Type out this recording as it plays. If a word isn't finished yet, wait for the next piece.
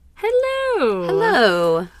Hello.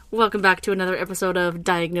 Hello. Welcome back to another episode of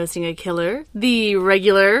Diagnosing a Killer, the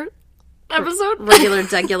regular episode.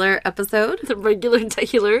 Regular episode. The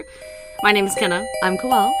regular. My name is Kenna. I'm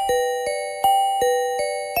Koel.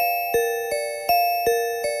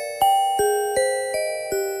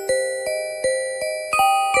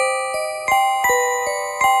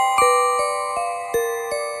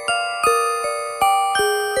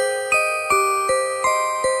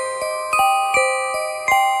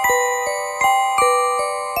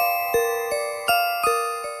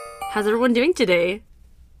 How's everyone doing today?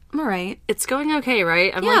 I'm alright. It's going okay,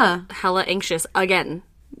 right? I'm like hella anxious again.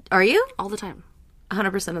 Are you? All the time.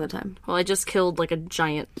 100% of the time. Well, I just killed like a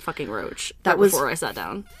giant fucking roach That was before I sat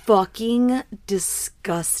down. Fucking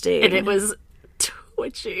disgusting. And it was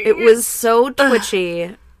twitchy. It was so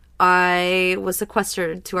twitchy. I was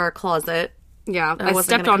sequestered to our closet. Yeah, I I wasn't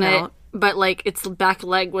stepped gonna on come it, out. but like its back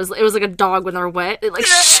leg was like a dog when they're wet. It like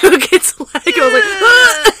shook its leg. I was like,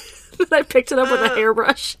 ah! And I picked it up with a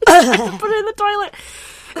hairbrush and put it in the toilet.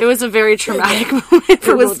 It was a very traumatic moment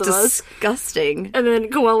for It was both of us. disgusting. And then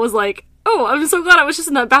Koel was like, "Oh, I'm so glad I was just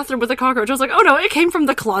in that bathroom with a cockroach." I was like, "Oh no, it came from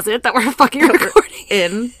the closet that we're fucking recording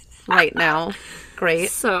In right now. Great.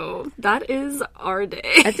 So that is our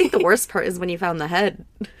day. I think the worst part is when you found the head.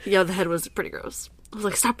 Yeah, the head was pretty gross. I was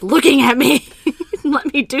like, "Stop looking at me.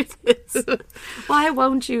 Let me do this." Why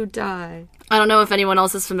won't you die? I don't know if anyone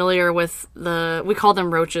else is familiar with we call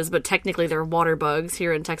them roaches, but technically they're water bugs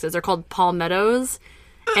here in Texas. They're called palmettos,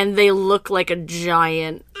 and they look like a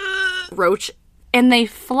giant roach, and they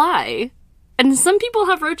fly. And some people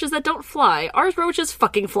have roaches that don't fly. Our roaches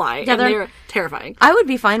fucking fly, and they're terrifying. I would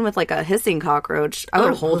be fine with like a hissing cockroach. I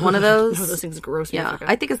would hold one of those. No, those things gross me the Yeah, fuck out.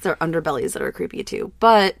 I think it's their underbellies that are creepy too.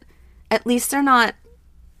 But at least they're not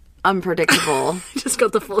unpredictable. Just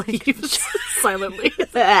got the full heaves silently.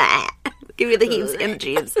 Give me the heaves and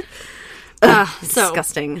jeeves. So,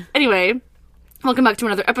 Disgusting. anyway, welcome back to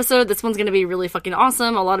another episode. This one's going to be really fucking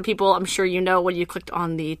awesome. A lot of people, I'm sure you know when you clicked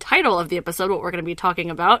on the title of the episode what we're going to be talking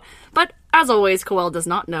about. But as always, Koel does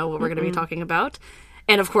not know what we're going to be talking about.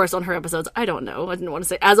 And of course, on her episodes, I don't know. I didn't want to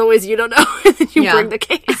say, as always, you don't know. And then you bring the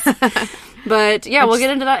case. But yeah, we'll get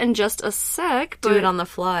into that in just a sec. Do it on the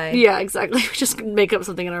fly. Yeah, exactly. We just make up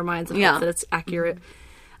something in our minds and hope that it's accurate.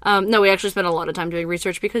 No, we actually spend a lot of time doing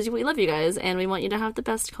research because we love you guys and we want you to have the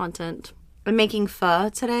best content. I'm making pho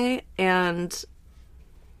today, and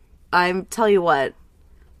I tell you what,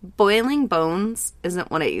 boiling bones isn't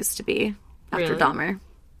what it used to be after Really? Dahmer.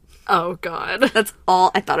 Oh, God. That's all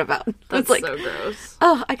I thought about. That's like, so gross.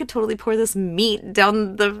 oh, I could totally pour this meat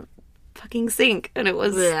down the fucking sink, and it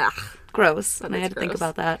was gross, and I had to think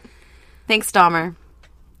about that. Thanks, Dahmer.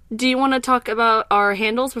 Do you want to talk about our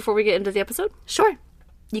handles before we get into the episode? Sure.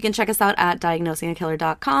 You can check us out at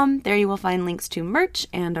diagnosingakiller.com. There you will find links to merch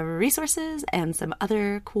and our resources and some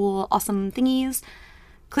other cool, awesome thingies.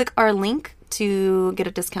 Click our link to get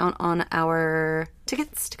a discount on our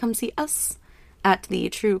tickets to come see us at the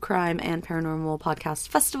True Crime and Paranormal Podcast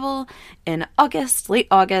Festival in August, late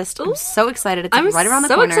August. I'm so excited. It's right around the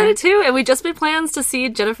corner. I'm so excited too, and we just made plans to see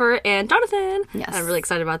Jennifer and Jonathan. Yes. I'm really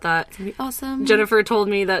excited about that. It's going to be awesome. Jennifer told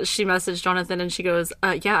me that she messaged Jonathan and she goes,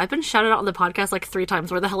 yeah, I've been shouted out on the podcast like 3 times.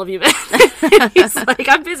 Where the hell have you been? And he's like,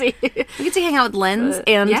 I'm busy. We get to hang out with Lens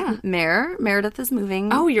and yeah. Meredith is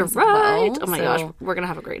moving. Oh, you're as right. well, oh my so gosh, we're going to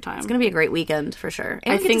have a great time. It's going to be a great weekend for sure.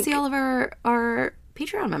 And we get to see all of our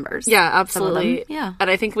Patreon members. Yeah, absolutely. Yeah. And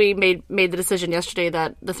I think we made the decision yesterday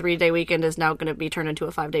that the 3-day weekend is now going to be turned into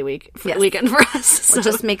a 5-day weekend for us. So. It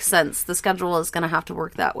just makes sense. The schedule is going to have to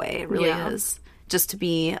work that way. It really is. Just to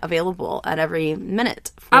be available at every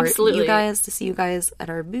minute for you guys, to see you guys at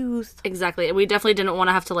our booth. Exactly. And we definitely didn't want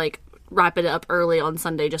to have to like wrap it up early on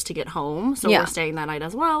Sunday just to get home. So we're staying that night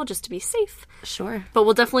as well, just to be safe. Sure. But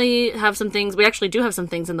we'll definitely have some things. We actually do have some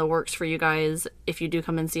things in the works for you guys. If you do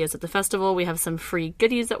come and see us at the festival, we have some free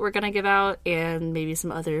goodies that we're going to give out and maybe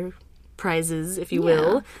some other prizes, if you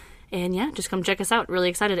will. And yeah, just come check us out. Really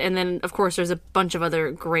excited. And then, of course, there's a bunch of other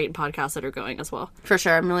great podcasts that are going as well. For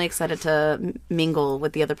sure. I'm really excited to mingle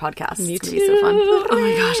with the other podcasts. Me it's too. It's going to be so fun. Oh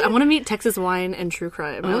my gosh. I want to meet Texas Wine and True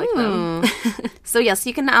Crime. I like them. So yes,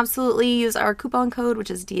 you can absolutely use our coupon code, which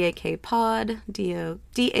is DAKPOD,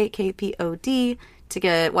 DAKPOD, to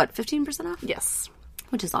get, 15% off? Yes.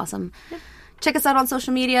 Which is awesome. Yep. Check us out on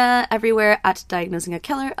social media everywhere at Diagnosing a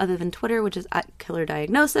Killer, other than Twitter, which is at Killer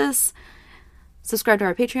Diagnosis. Subscribe to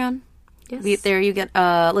our Patreon. Yes. There you get,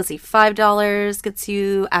 $5 gets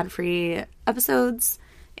you ad-free episodes,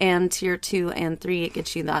 and tier 2 and 3 it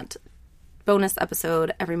gets you that bonus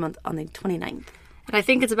episode every month on the 29th. And I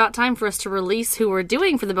think it's about time for us to release who we're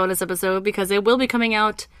doing for the bonus episode, because it will be coming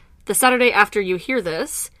out the Saturday after you hear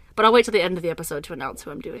this. But I'll wait till the end of the episode to announce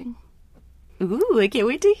who I'm doing. Ooh, I can't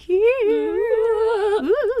wait to hear.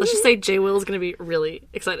 Let's just say Jay Will is going to be really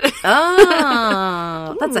excited.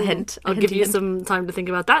 Oh, that's a hint. I'll give you some time to think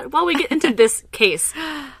about that while we get into this case.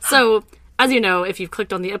 So, as you know, if you've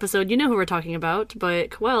clicked on the episode, you know who we're talking about,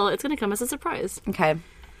 but, well, it's going to come as a surprise. Okay.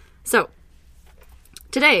 So,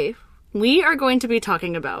 today, we are going to be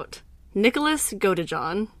talking about Nicholas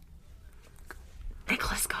Godejohn.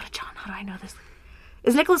 Nicholas Godejohn. How do I know this?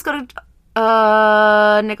 Is Nicholas Godejohn...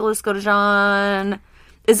 Nicholas Godejohn...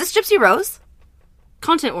 Is this Gypsy Rose?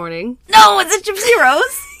 Content warning. No, is it Gypsy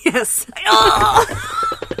Rose? Yes. Oh!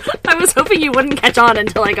 I was hoping you wouldn't catch on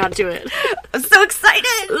until I got to it. I'm so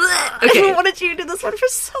excited! Okay. I wanted you to do this one for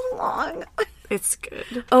so long. It's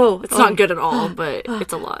good. Oh. It's not good at all, but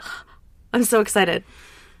it's a lot. I'm so excited.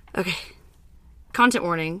 Okay. Content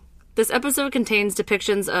warning. This episode contains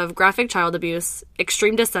depictions of graphic child abuse,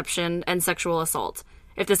 extreme deception, and sexual assault.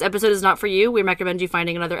 If this episode is not for you, we recommend you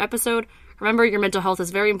finding another episode. Remember, your mental health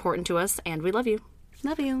is very important to us, and we love you.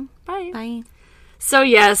 Love you. Bye. Bye. So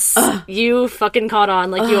yes, you fucking caught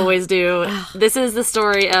on like you always do. This is the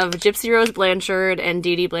story of Gypsy Rose Blanchard and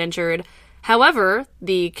Dee Dee Blanchard. However,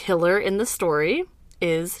 the killer in the story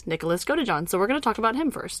is Nicholas Godejohn, so we're going to talk about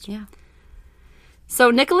him first. Yeah.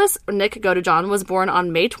 So Nick Godejohn was born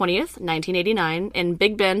on May 20th, 1989, in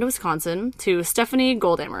Big Bend, Wisconsin, to Stephanie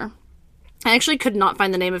Goldammer. I actually could not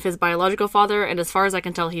find the name of his biological father, and as far as I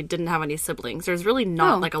can tell, he didn't have any siblings. There's really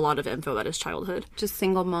not, like, a lot of info about his childhood. Just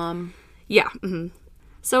single mom. Yeah. Mm-hmm.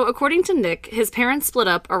 So, according to Nick, his parents split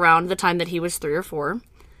up around the time that he was 3 or 4,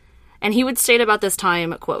 and he would state about this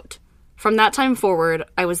time, quote, "From that time forward,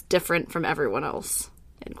 I was different from everyone else,"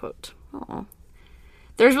 end quote. Aww.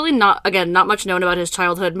 There's really not much known about his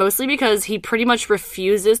childhood, mostly because he pretty much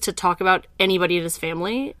refuses to talk about anybody in his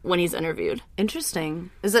family when he's interviewed.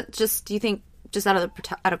 Interesting. Is it just, do you think, just out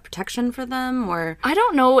of protection for them, or? I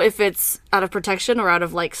don't know if it's out of protection or out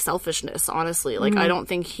of, like, selfishness, honestly. Like, I don't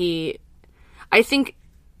think I think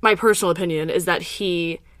my personal opinion is that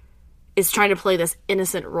he is trying to play this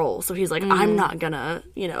innocent role. So he's like, I'm not gonna,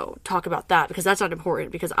 talk about that because that's not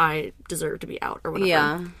important because I deserve to be out or whatever.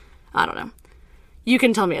 Yeah. I don't know. You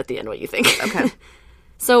can tell me at the end what you think. Okay.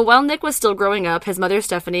 So while Nick was still growing up, his mother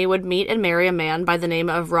Stephanie would meet and marry a man by the name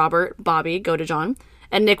of Robert Bobby Godejohn,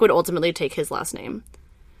 and Nick would ultimately take his last name.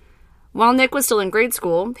 While Nick was still in grade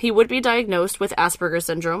school, he would be diagnosed with Asperger's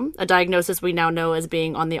syndrome, a diagnosis we now know as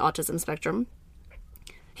being on the autism spectrum.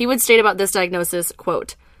 He would state about this diagnosis,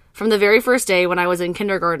 quote, "From the very first day when I was in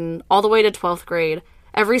kindergarten all the way to 12th grade,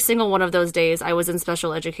 every single one of those days I was in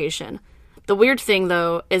special education. The weird thing,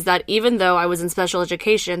 though, is that even though I was in special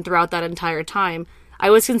education throughout that entire time, I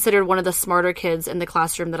was considered one of the smarter kids in the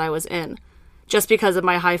classroom that I was in, just because of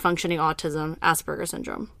my high-functioning autism, Asperger's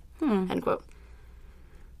syndrome." End quote.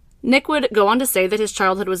 Nick would go on to say that his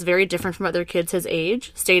childhood was very different from other kids his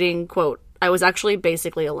age, stating, quote, "I was actually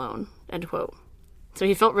basically alone," end quote. So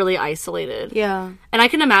he felt really isolated. Yeah. And I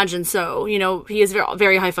can imagine so. He is very,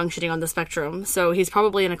 very high-functioning on the spectrum, so he's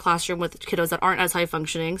probably in a classroom with kiddos that aren't as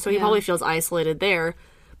high-functioning, so he probably feels isolated there.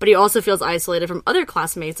 But he also feels isolated from other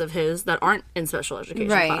classmates of his that aren't in special education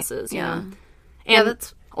classes. Yeah. And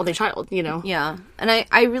that's only child, Yeah. And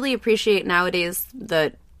I really appreciate nowadays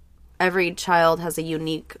that every child has a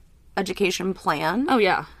unique education plan. Oh,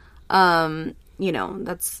 yeah.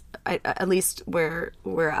 That's at least where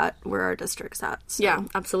our district's at. So. Yeah,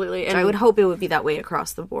 absolutely. And I would hope it would be that way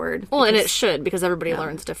across the board. Well, and it should, because everybody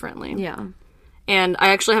learns differently. Yeah. And I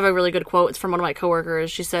actually have a really good quote. It's from one of my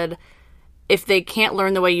coworkers. She said, "If they can't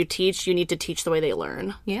learn the way you teach, you need to teach the way they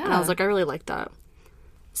learn." Yeah. And I was like, I really like that.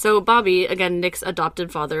 So Bobby, again, Nick's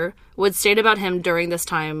adopted father, would state about him during this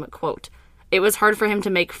time, quote, "It was hard for him to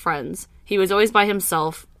make friends. He was always by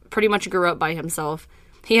himself, pretty much grew up by himself.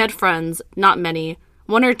 He had friends, not many,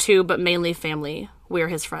 1 or 2, but mainly family. We're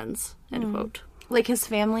his friends," end quote. Like his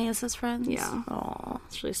family is his friends? Yeah. Aww.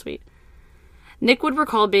 It's really sweet. Nick would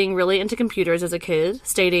recall being really into computers as a kid,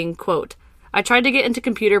 stating, quote, "I tried to get into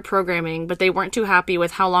computer programming, but they weren't too happy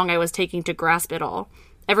with how long I was taking to grasp it all.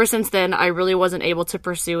 Ever since then, I really wasn't able to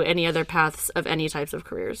pursue any other paths of any types of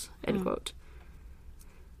careers," end quote.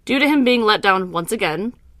 Due to him being let down once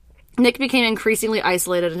again, Nick became increasingly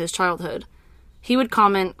isolated in his childhood. He would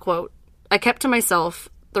comment, quote, "I kept to myself.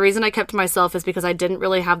 The reason I kept to myself is because I didn't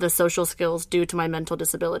really have the social skills due to my mental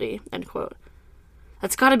disability," end quote.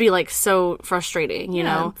 That's gotta be, like, so frustrating, you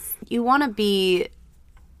know? You want to be,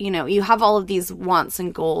 you have all of these wants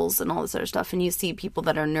and goals and all this other stuff, and you see people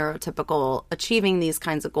that are neurotypical achieving these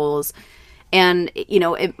kinds of goals, and,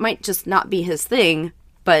 it might just not be his thing,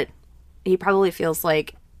 but he probably feels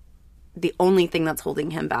like the only thing that's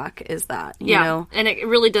holding him back is that, you know? And it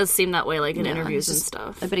really does seem that way, like, in interviews and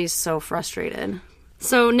stuff. I bet he's so frustrated.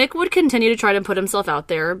 So Nick would continue to try to put himself out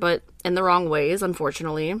there, but in the wrong ways,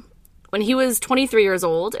 unfortunately. When he was 23 years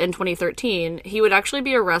old in 2013, he would actually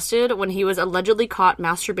be arrested when he was allegedly caught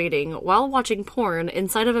masturbating while watching porn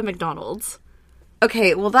inside of a McDonald's.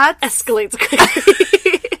 Okay, well that escalates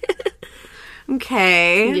quickly.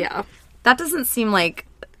 Okay. Yeah. That doesn't seem like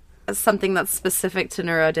something that's specific to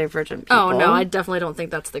neurodivergent people. Oh, no, I definitely don't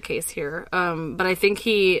think that's the case here. But I think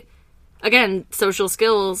again, social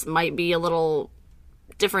skills might be a little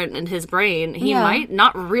different in his brain. He might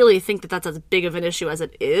not really think that that's as big of an issue as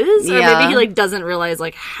it is. Or maybe he, like, doesn't realize,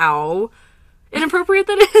 like, how inappropriate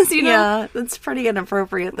that is, you know? Yeah, that's pretty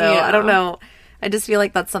inappropriate, though. Yeah. I don't know. I just feel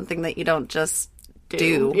like that's something that you don't just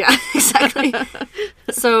do. Yeah, exactly.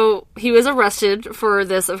 So he was arrested for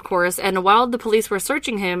this, of course, and while the police were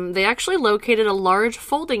searching him, they actually located a large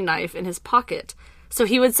folding knife in his pocket. So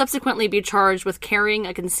he would subsequently be charged with carrying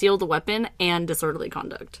a concealed weapon and disorderly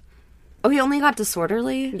conduct. Oh, he only got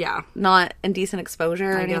disorderly? Yeah. Not indecent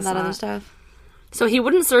exposure or any of that other stuff? So he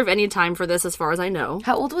wouldn't serve any time for this, as far as I know.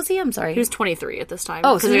 How old was he? I'm sorry. He was 23 at this time.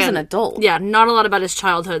 Oh, so he was an adult. Yeah, not a lot about his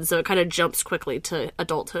childhood, so it kind of jumps quickly to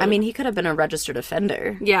adulthood. I mean, he could have been a registered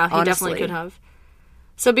offender. Yeah, he honestly. definitely could have.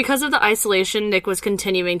 So because of the isolation Nick was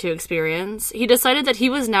continuing to experience, he decided that he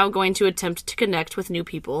was now going to attempt to connect with new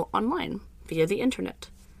people online via the internet.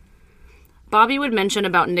 Bobby would mention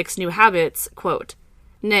about Nick's new habits, quote,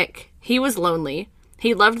 "Nick, he was lonely.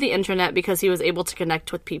 He loved the internet because he was able to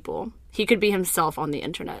connect with people. He could be himself on the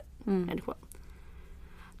internet." End quote.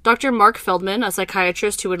 Dr. Mark Feldman, a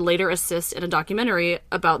psychiatrist who would later assist in a documentary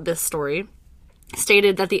about this story,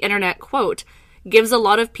 stated that the internet, quote, "gives a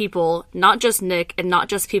lot of people, not just Nick and not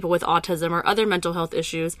just people with autism or other mental health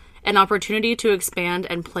issues, an opportunity to expand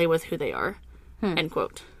and play with who they are." End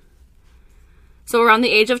quote. So around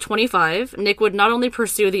the age of 25, Nick would not only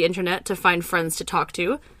pursue the internet to find friends to talk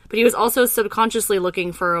to, but he was also subconsciously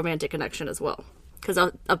looking for a romantic connection as well. Because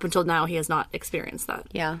up until now, he has not experienced that.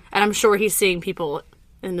 Yeah. And I'm sure he's seeing people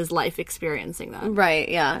in his life experiencing that. Right,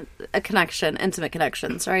 yeah. A connection, intimate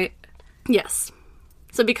connections, right? Yes.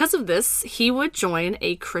 So because of this, he would join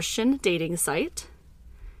a Christian dating site.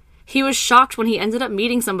 He was shocked when he ended up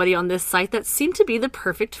meeting somebody on this site that seemed to be the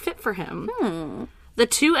perfect fit for him. The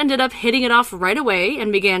two ended up hitting it off right away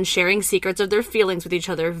and began sharing secrets of their feelings with each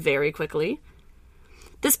other very quickly.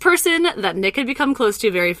 This person that Nick had become close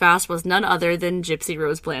to very fast was none other than Gypsy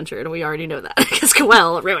Rose Blanchard. We already know that, because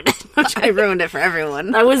Coelle ruined it. I ruined it for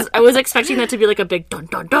everyone. I was expecting that to be like a big dun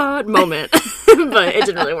dun dun moment, but it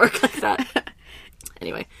didn't really work like that.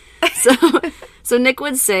 Anyway, so Nick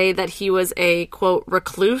would say that he was a, quote,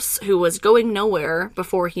 recluse who was going nowhere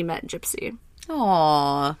before he met Gypsy.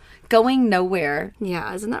 Aww. Going nowhere.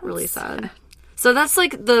 Yeah, isn't that really sad? So that's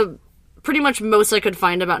like the pretty much most I could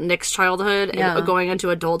find about Nick's childhood and going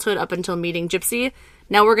into adulthood up until meeting Gypsy.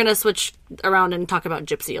 Now we're going to switch around and talk about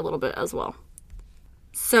Gypsy a little bit as well.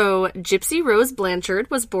 So Gypsy Rose Blanchard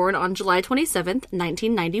was born on July 27th,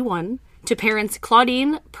 1991, to parents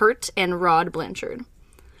Claudine Pert and Rod Blanchard.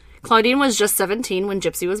 Claudine was just 17 when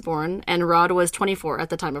Gypsy was born, and Rod was 24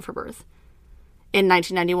 at the time of her birth. In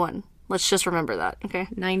 1991. Let's just remember that, okay?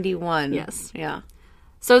 91. Yes. Yeah.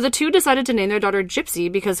 So the two decided to name their daughter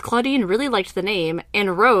Gypsy because Claudine really liked the name,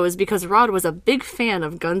 and Rose because Rod was a big fan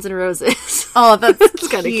of Guns N' Roses. Oh, that's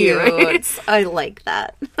kind of cute, right? I like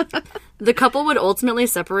that. The couple would ultimately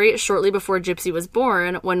separate shortly before Gypsy was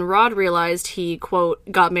born when Rod realized he, quote,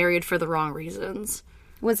 got married for the wrong reasons.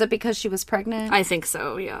 Was it because she was pregnant? I think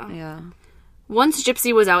so, yeah. Yeah. Once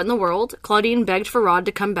Gypsy was out in the world, Claudine begged for Rod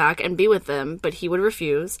to come back and be with them, but he would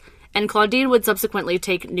refuse, and Claudine would subsequently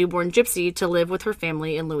take newborn Gypsy to live with her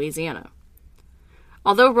family in Louisiana.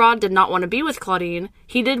 Although Rod did not want to be with Claudine,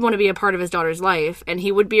 he did want to be a part of his daughter's life, and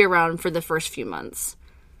he would be around for the first few months.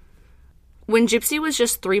 When Gypsy was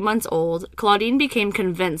just 3 months old, Claudine became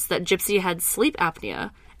convinced that Gypsy had sleep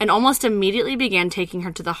apnea, and almost immediately began taking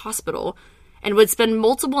her to the hospital, and would spend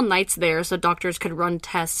multiple nights there so doctors could run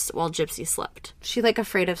tests while Gypsy slept. She, like,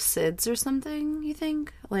 afraid of SIDS or something, you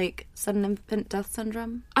think? Like, sudden infant death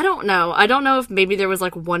syndrome? I don't know. I don't know if maybe there was,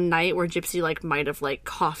 like, one night where Gypsy, like, might have, like,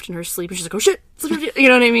 coughed in her sleep, and she's like, oh, shit! You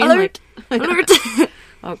know what I mean? Alert! Like, alert!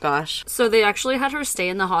 Oh, gosh. So they actually had her stay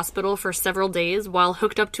in the hospital for several days while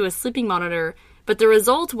hooked up to a sleeping monitor, but the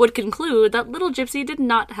result would conclude that little Gypsy did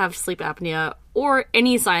not have sleep apnea or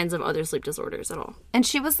any signs of other sleep disorders at all. And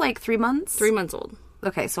she was, like, 3 months? 3 months old.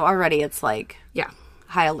 Okay, so already it's, like, yeah,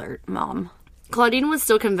 high alert, mom. Claudine was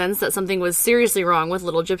still convinced that something was seriously wrong with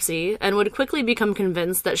little Gypsy and would quickly become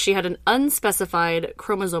convinced that she had an unspecified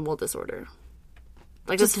chromosomal disorder.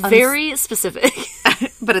 Like, just very specific.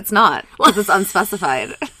 But it's not, because it's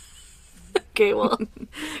unspecified. Okay, well,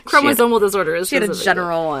 chromosomal disorder is She had a specific.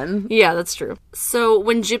 general one. Yeah, that's true. So,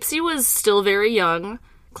 when Gypsy was still very young,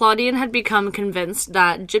 Claudine had become convinced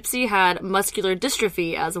that Gypsy had muscular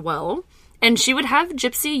dystrophy as well, and she would have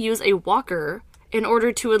Gypsy use a walker in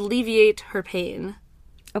order to alleviate her pain.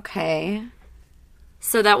 Okay.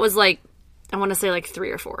 So that was like, I want to say like 3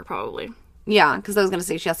 or 4, probably. Yeah, because I was going to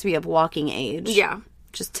say she has to be of walking age. Yeah.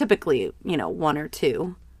 Which is typically, 1 or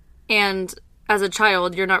 2. And as a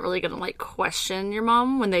child, you're not really going to, like, question your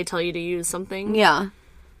mom when they tell you to use something. Yeah.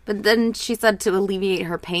 But then she said to alleviate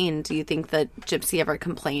her pain. Do you think that Gypsy ever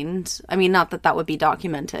complained? I mean, not that that would be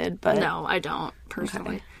documented, but... No, I don't,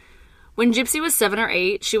 personally. Okay. When Gypsy was 7 or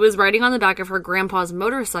 8, she was riding on the back of her grandpa's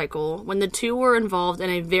motorcycle when the two were involved in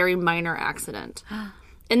a very minor accident.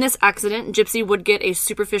 In this accident, Gypsy would get a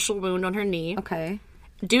superficial wound on her knee. Okay.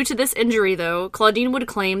 Due to this injury, though, Claudine would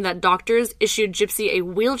claim that doctors issued Gypsy a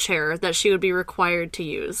wheelchair that she would be required to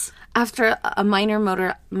use. After a minor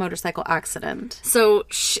motorcycle accident. So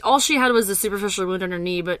all she had was a superficial wound on her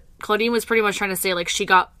knee, but Claudine was pretty much trying to say, like, she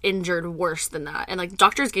got injured worse than that. And, like,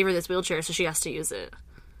 doctors gave her this wheelchair, so she has to use it.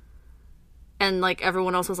 And, like,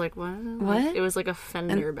 everyone else was like, what? What? Like, it was like a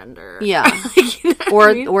fender bender. Yeah. Like, you know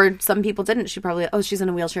what I mean? Or some people didn't. She probably, she's in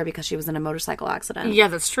a wheelchair because she was in a motorcycle accident. Yeah,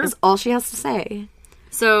 that's true. That's all she has to say.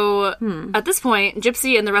 So, at this point,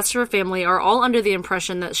 Gypsy and the rest of her family are all under the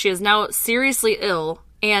impression that she is now seriously ill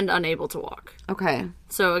and unable to walk. Okay.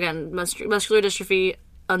 So, again, muscular dystrophy,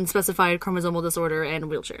 unspecified chromosomal disorder, and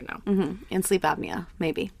wheelchair now. Mm-hmm. And sleep apnea,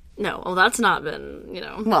 maybe. No, well, that's not been,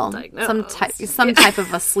 Well, diagnosed. some type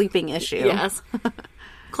of a sleeping issue. Yes.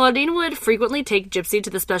 Claudine would frequently take Gypsy to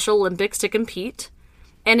the Special Olympics to compete.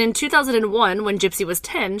 And in 2001, when Gypsy was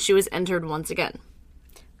 10, she was entered once again.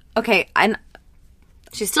 Okay,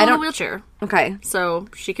 She's still in a wheelchair. Okay. So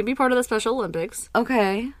she can be part of the Special Olympics.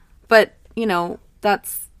 Okay. But,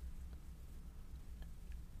 that's...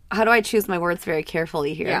 How do I choose my words very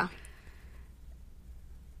carefully here? Yeah.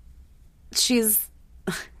 She's...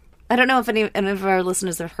 I don't know if any of our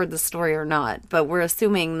listeners have heard this story or not, but we're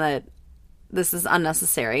assuming that this is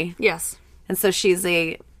unnecessary. Yes. And so she's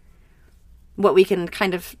what we can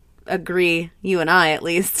kind of agree, you and I at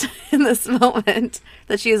least, in this moment,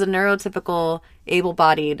 that she is a neurotypical,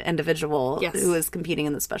 able-bodied individual who is competing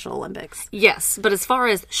in the Special Olympics. Yes, but as far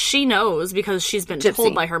as she knows, because she's been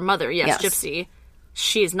told by her mother, yes, Gypsy,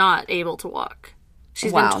 she's not able to walk.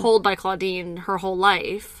 She's been told by Claudine her whole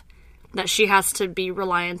life that she has to be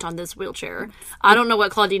reliant on this wheelchair. I don't know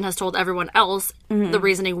what Claudine has told everyone else, the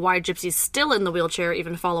reasoning why Gypsy's still in the wheelchair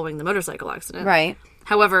even following the motorcycle accident. Right.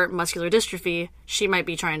 However, muscular dystrophy, she might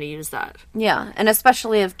be trying to use that. Yeah, and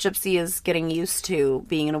especially if Gypsy is getting used to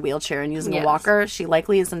being in a wheelchair and using a walker, she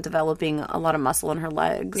likely isn't developing a lot of muscle in her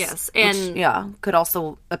legs. Yes, and... Which, could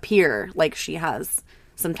also appear like she has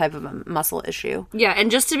some type of a muscle issue. Yeah,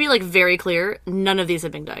 and just to be, like, very clear, none of these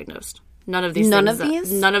have been diagnosed. None of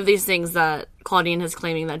these things that Claudine is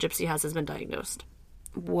claiming that Gypsy has been diagnosed.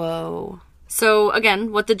 Whoa. So,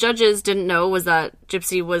 again, what the judges didn't know was that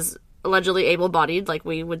Gypsy was allegedly able-bodied, like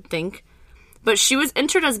we would think. But she was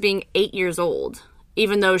entered as being 8 years old,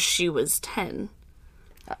 even though she was 10.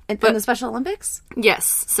 In the Special Olympics? Yes.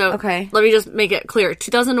 So, okay. Let me just make it clear.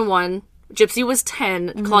 2001, Gypsy was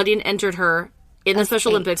 10. Claudine entered her in the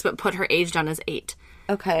Special Olympics, but put her age down as 8.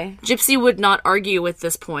 Okay. Gypsy would not argue with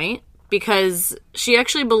this point, because she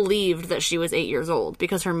actually believed that she was 8 years old,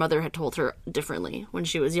 because her mother had told her differently when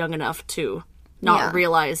she was young enough to not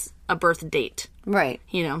realize a birth date. Right.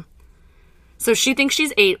 So she thinks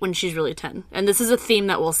she's 8 when she's really 10. And this is a theme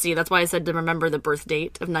that we'll see. That's why I said to remember the birth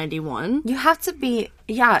date of 91. You have to be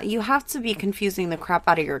confusing the crap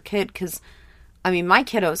out of your kid, because, I mean, my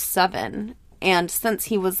kiddo's 7, and since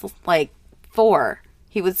he was, 4,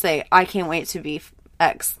 he would say, I can't wait to be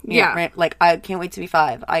X. Right? Like, I can't wait to be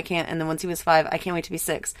 5. I can't, and then once he was 5, I can't wait to be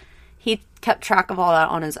 6. He kept track of all that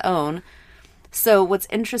on his own. So what's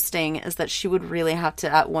interesting is that she would really have to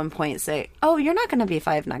at one point say, oh, you're not going to be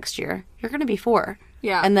 5 next year. You're going to be 4.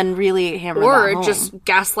 Yeah. And then really hammer that home. Or just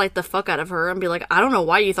gaslight the fuck out of her and be like, I don't know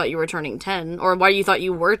why you thought you were turning 10 or why you thought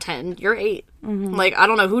you were 10. You're 8. Mm-hmm. Like, I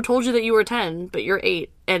don't know who told you that you were 10, but you're 8.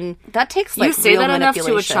 And that takes, you say that enough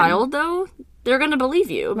to a child, though, they're going to believe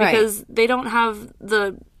you because they don't have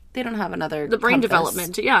the brain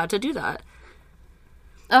development to do that.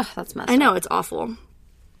 Oh, that's messed up. I know, it's awful.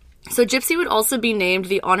 So Gypsy would also be named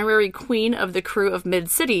the honorary queen of the crew of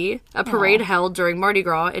Mid-City, a parade held during Mardi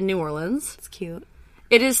Gras in New Orleans. It's cute.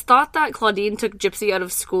 It is thought that Claudine took Gypsy out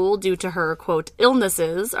of school due to her, quote,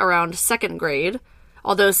 illnesses around 2nd grade,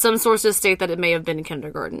 although some sources state that it may have been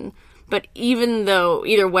kindergarten. But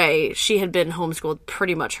either way, she had been homeschooled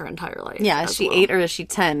pretty much her entire life. Yeah, is she 8 or is she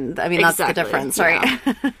 10? I mean, that's the difference, right?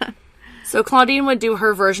 Yeah. So Claudine would do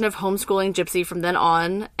her version of homeschooling Gypsy from then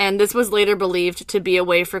on, and this was later believed to be a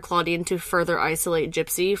way for Claudine to further isolate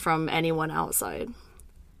Gypsy from anyone outside.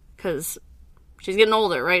 Because she's getting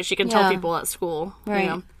older, right? She can tell people at school, right. You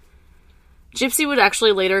know. Gypsy would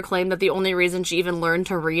actually later claim that the only reason she even learned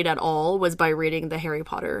to read at all was by reading the Harry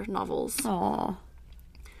Potter novels. Aww.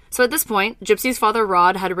 So at this point, Gypsy's father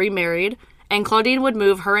Rod had remarried, and Claudine would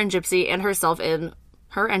move her and Gypsy and herself in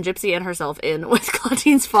with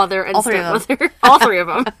Claudine's father and stepmother. All three of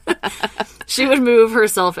them. She would move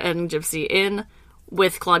herself and Gypsy in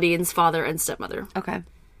with Claudine's father and stepmother. Okay.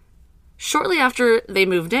 Shortly after they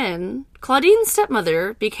moved in, Claudine's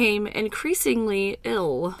stepmother became increasingly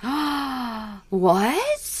ill.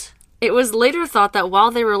 What? It was later thought that while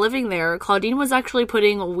they were living there, Claudine was actually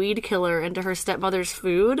putting a weed killer into her stepmother's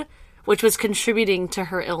food, which was contributing to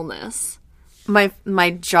her illness.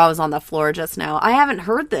 My jaw was on the floor just now. I haven't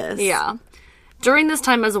heard this. Yeah. During this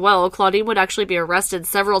time as well, Claudine would actually be arrested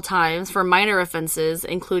several times for minor offenses,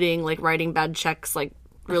 including, like, writing bad checks, like,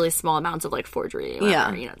 really small amounts of, like, forgery. Whatever.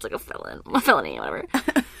 Yeah. You know, it's like a felony, whatever.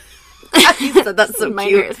 You said that's so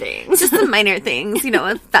minor cute. things. Just the minor things. You know,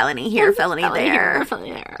 a felony here, felony there. Here,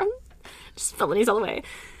 felony there. Just felonies all the way.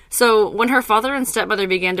 So, when her father and stepmother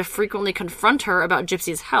began to frequently confront her about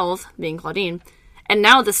Gypsy's health, being Claudine, and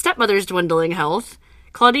now the stepmother's dwindling health,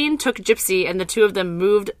 Claudine took Gypsy and the two of them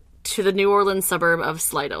moved to the New Orleans suburb of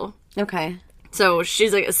Slidell. Okay. So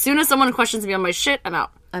she's like, as soon as someone questions me on my shit, I'm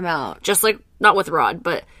out. I'm out. Just like, not with Rod,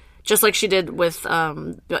 but just like she did with,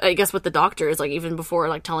 I guess with the doctors, like even before,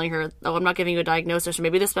 like telling her, oh, I'm not giving you a diagnosis, or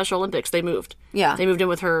maybe the Special Olympics, they moved. Yeah. They moved in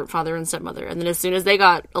with her father and stepmother. And then as soon as they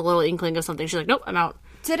got a little inkling of something, she's like, nope, I'm out.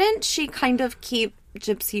 Didn't she kind of keep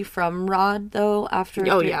Gypsy from Rod, though, after...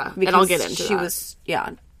 Oh, yeah. And I'll get into that.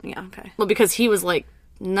 Yeah, okay. Well, because he was like,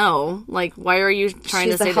 no, like, why are you trying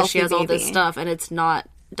She's to say that she has baby. all this stuff and it's not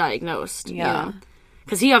diagnosed? Yeah. You know?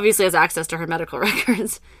 Because he obviously has access to her medical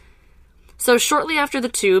records. So shortly after the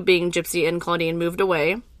two, being Gypsy and Claudine, moved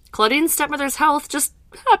away, Claudine's stepmother's health just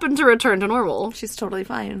happened to return to normal. She's totally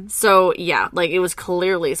fine. So, yeah, like, it was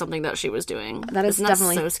clearly something that she was doing. That is Isn't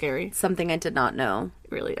definitely so scary. something I did not know.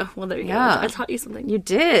 Really? Oh, well, there you go. Yeah. I taught you something. You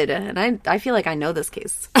did, and I feel like I know this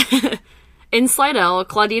case. In Slidell,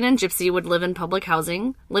 Claudine and Gypsy would live in public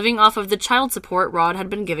housing, living off of the child support Rod had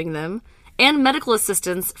been giving them, and medical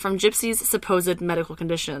assistance from Gypsy's supposed medical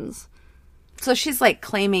conditions. So she's, like,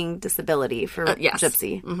 claiming disability for yes.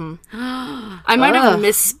 Gypsy. Mm-hmm. I might have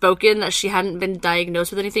misspoken that she hadn't been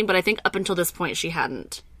diagnosed with anything, but I think up until this point she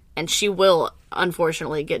hadn't. And she will,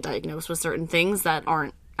 unfortunately, get diagnosed with certain things that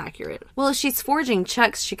aren't accurate. Well, if she's forging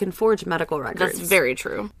checks, she can forge medical records. That's very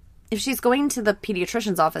true. If she's going to the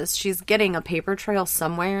pediatrician's office, she's getting a paper trail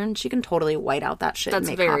somewhere, and she can totally white out that shit and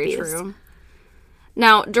make copies. That's very true.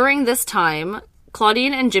 Now, during this time,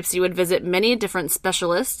 Claudine and Gypsy would visit many different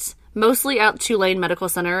specialists, mostly at Tulane Medical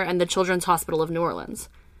Center and the Children's Hospital of New Orleans.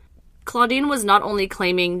 Claudine was not only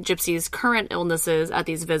claiming Gypsy's current illnesses at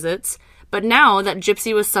these visits, but now that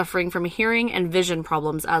Gypsy was suffering from hearing and vision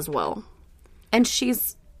problems as well. And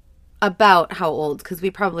she's about how old? Because we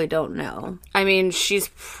probably don't know. I mean, she's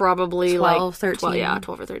probably 12, 13?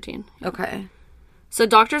 12 or 13. Okay. So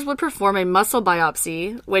doctors would perform a muscle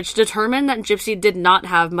biopsy, which determined that Gypsy did not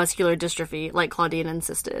have muscular dystrophy, like Claudine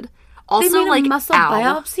insisted. Also, they made like, a muscle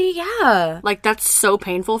biopsy? Yeah. Like, that's so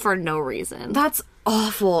painful for no reason. That's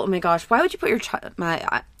awful. Oh my gosh. Why would you put your child...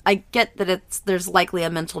 I get that there's likely a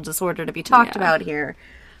mental disorder to be talked about here,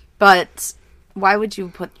 but why would you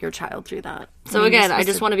put your child through that? So again, I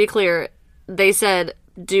just want to be clear. They said,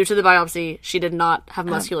 due to the biopsy, she did not have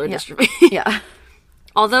muscular dystrophy. Yeah.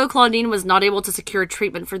 Although Claudine was not able to secure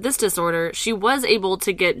treatment for this disorder, she was able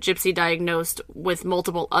to get Gypsy diagnosed with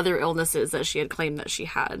multiple other illnesses that she had claimed that she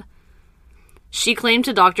had. She claimed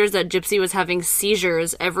to doctors that Gypsy was having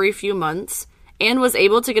seizures every few months and was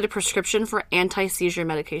able to get a prescription for anti-seizure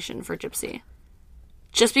medication for Gypsy.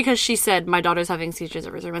 Just because she said, my daughter's having seizures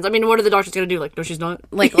every 3 months. I mean, what are the doctors going to do? Like, no, she's not.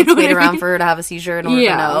 Like, let's wait around for her to have a seizure in order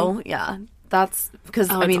to know. Yeah. That's because,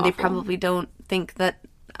 I mean, they probably don't think that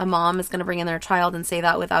a mom is going to bring in their child and say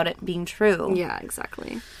that without it being true. Yeah,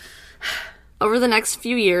 exactly. Over the next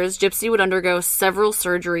few years, Gypsy would undergo several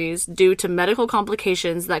surgeries due to medical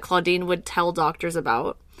complications that Claudine would tell doctors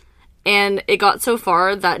about. And it got so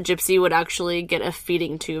far that Gypsy would actually get a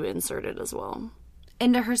feeding tube inserted as well.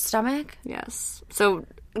 Into her stomach? Yes. So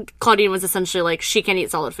Claudine was essentially like, she can't eat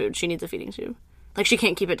solid food. She needs a feeding tube. Like, she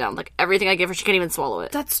can't keep it down. Like, everything I give her, she can't even swallow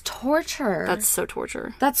it. That's torture. That's so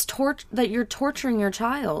torture. That's that you're torturing your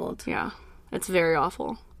child. Yeah. It's very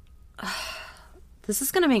awful. This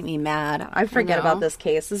is going to make me mad. I forget about this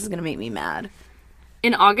case. This is going to make me mad.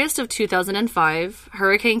 In August of 2005,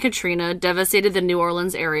 Hurricane Katrina devastated the New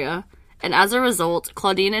Orleans area, and as a result,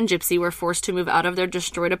 Claudine and Gypsy were forced to move out of their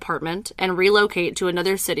destroyed apartment and relocate to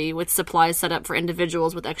another city with supplies set up for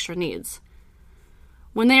individuals with extra needs.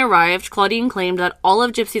 When they arrived, Claudine claimed that all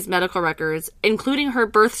of Gypsy's medical records, including her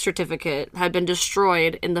birth certificate, had been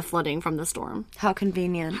destroyed in the flooding from the storm. How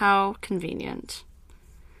convenient. How convenient.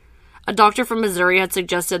 A doctor from Missouri had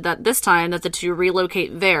suggested that this time that the two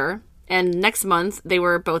relocate there, and next month they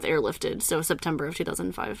were both airlifted, so September of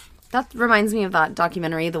 2005. That reminds me of that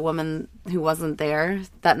documentary, The Woman Who Wasn't There,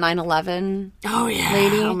 that 9/11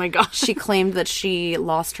 lady. Oh my gosh. She claimed that she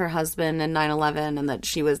lost her husband in 9/11 and that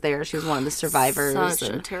she was there. She was one of the survivors. Such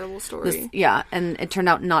a terrible story. And it turned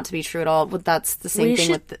out not to be true at all. But that's the same thing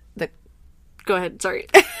with the... Go ahead, sorry.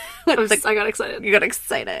 I got excited. You got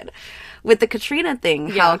excited. With the Katrina thing,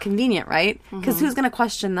 how convenient, right? Because who's going to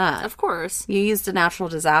question that? Of course. You used a natural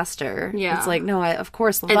disaster. Yeah. It's like, no, of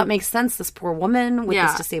course. Well, that makes sense. This poor woman with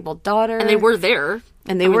this disabled daughter. And they were there.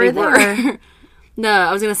 And they were there. No,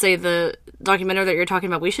 I was going to say the documentary that you're talking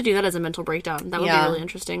about, we should do that as a mental breakdown. That would be really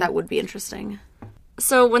interesting. That would be interesting.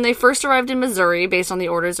 So when they first arrived in Missouri, based on the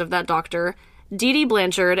orders of that doctor, Dee Dee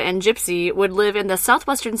Blanchard and Gypsy would live in the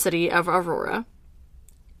southwestern city of Aurora.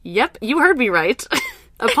 Yep, you heard me right.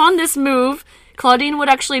 Upon this move, Claudine would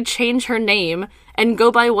actually change her name and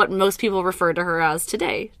go by what most people refer to her as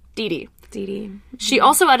today, Dee Dee. Dee Dee. She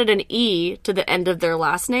also added an E to the end of their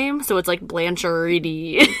last name, so it's like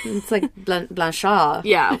Blanchardy. It's like Blanchard.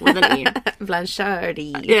 Yeah, with an E.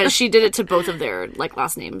 Blanchardy. Yeah, she did it to both of their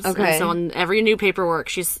last names. Okay. And so on every new paperwork,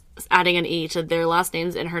 she's adding an E to their last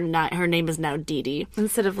names, and her name is now Dee Dee.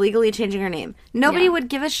 Instead of legally changing her name. Nobody would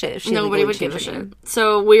give a shit if she Nobody would give a shit.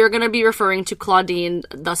 So we are going to be referring to Claudine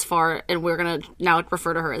thus far, and we're going to now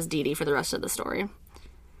refer to her as Dee Dee for the rest of the story.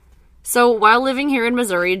 So, while living here in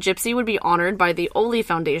Missouri, Gypsy would be honored by the Oli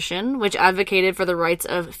Foundation, which advocated for the rights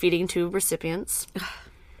of feeding tube recipients.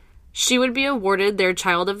 She would be awarded their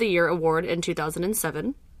Child of the Year award in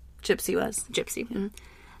 2007. Gypsy was. Gypsy. Mm-hmm.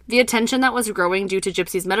 The attention that was growing due to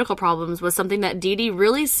Gypsy's medical problems was something that Dee Dee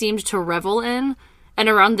really seemed to revel in, and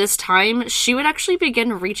around this time, she would actually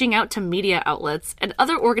begin reaching out to media outlets and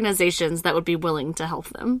other organizations that would be willing to help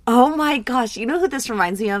them. Oh my gosh, you know who this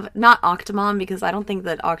reminds me of? Not Octomom, because I don't think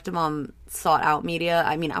that Octomom sought out media.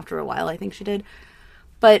 I mean, after a while, I think she did.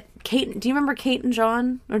 But Kate, do you remember Kate and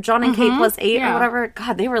John? Or John and Kate plus 8 or whatever?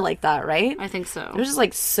 God, they were like that, right? I think so. They're just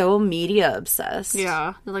like so media obsessed.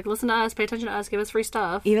 Yeah. They're like, listen to us, pay attention to us, give us free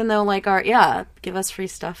stuff. Even though like give us free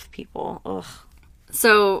stuff, people. Ugh.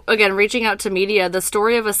 So, again, reaching out to media, the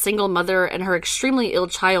story of a single mother and her extremely ill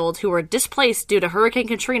child who were displaced due to Hurricane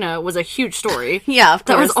Katrina was a huge story. Yeah, of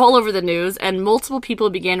course. That was all over the news, and multiple people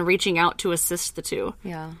began reaching out to assist the two.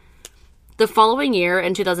 Yeah. The following year,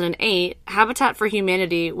 in 2008, Habitat for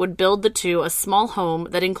Humanity would build the two a small home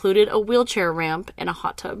that included a wheelchair ramp and a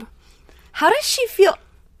hot tub. How does she feel?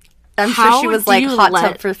 I'm sure she was like hot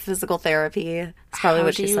tub for physical therapy. That's probably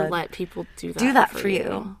what she said. How do you let people do that for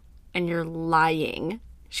you? And you're lying.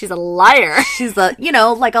 She's a liar. She's like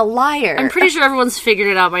a liar. I'm pretty sure everyone's figured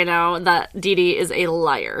it out by now that Dee Dee is a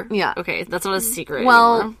liar. Yeah. Okay, that's not a secret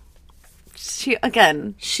anymore.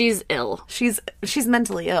 She's ill. She's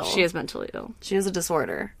mentally ill. She is mentally ill. She has a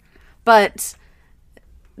disorder. But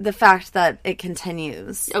the fact that it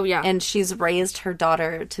continues. Oh, yeah. And she's raised her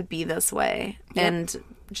daughter to be this way. Yep. And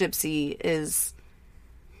Gypsy is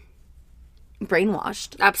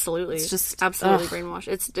brainwashed. Absolutely. It's just absolutely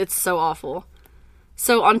brainwashed. It's so awful.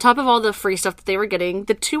 So on top of all the free stuff that they were getting,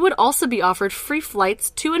 the two would also be offered free flights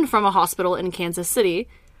to and from a hospital in Kansas City,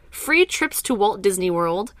 free trips to Walt Disney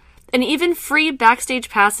World, and even free backstage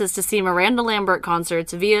passes to see Miranda Lambert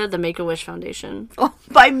concerts via the Make-A-Wish Foundation. Oh,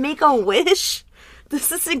 by Make-A-Wish?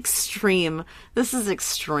 This is extreme.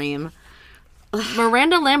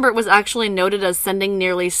 Miranda Lambert was actually noted as sending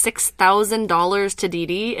nearly $6,000 to Dee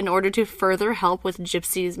Dee in order to further help with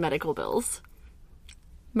Gypsy's medical bills.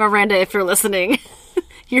 Miranda, if you're listening,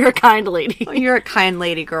 you're a kind lady. You're a kind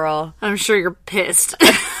lady, girl. I'm sure you're pissed.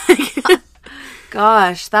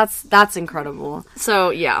 Gosh, that's incredible. So,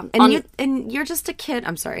 yeah. And you're just a kid.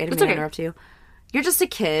 I'm sorry, I didn't mean to interrupt you. You're just a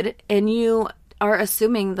kid, and you are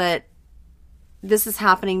assuming that this is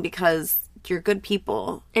happening because you're good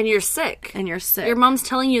people. And you're sick. Your mom's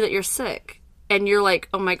telling you that you're sick. And you're like,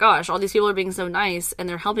 oh my gosh, all these people are being so nice, and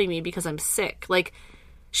they're helping me because I'm sick. Like,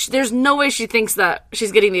 there's no way she thinks that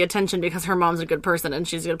she's getting the attention because her mom's a good person and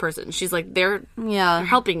she's a good person. She's like, they're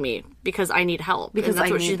helping me because I need help. Because that's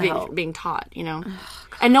what she's being taught, you know? Oh,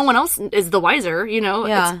 And no one else is the wiser, you know?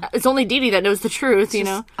 Yeah. It's only Dee Dee that knows the truth, you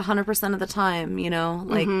know? 100% of the time, you know?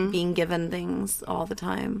 Like, being given things all the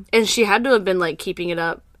time. And she had to have been, like, keeping it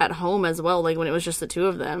up at home as well, like, when it was just the two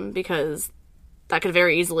of them, because that could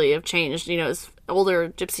very easily have changed. You know, as older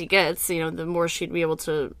Gypsy gets, you know, the more she'd be able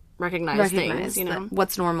to recognize things, you know?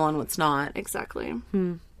 What's normal and what's not. Exactly.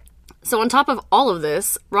 So on top of all of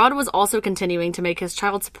this, Rod was also continuing to make his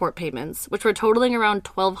child support payments, which were totaling around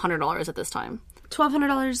 $1,200 at this time.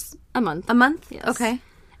 $1,200 a month. A month? Yes. Okay.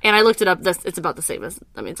 And I looked it up. It's about the same as,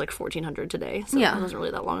 I mean, it's like $1,400 today, so Yeah. it wasn't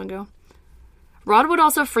really that long ago. Rod would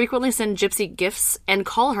also frequently send Gypsy gifts and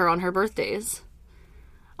call her on her birthdays.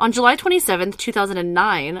 On July 27th,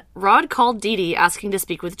 2009, Rod called Dee Dee asking to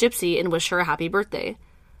speak with Gypsy and wish her a happy birthday.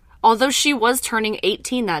 Although she was turning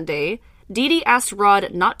 18 that day, Dee Dee asked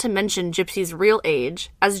Rod not to mention Gypsy's real age,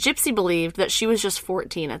 as Gypsy believed that she was just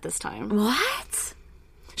 14 at this time. What?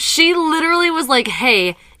 She literally was like,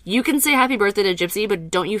 hey, you can say happy birthday to Gypsy, but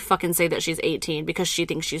don't you fucking say that she's 18 because she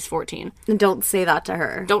thinks she's 14. And don't say that to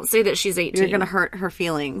her. Don't say that she's 18. You're gonna hurt her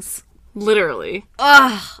feelings. Literally.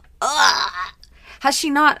 Ugh. Has she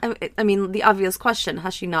not, I mean, the obvious question,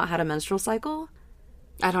 has she not had a menstrual cycle?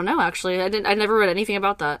 I don't know, actually. I never read anything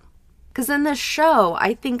about that. Because in the show,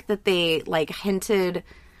 I think that they, like, hinted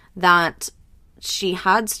that she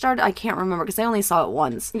had started, I can't remember, because I only saw it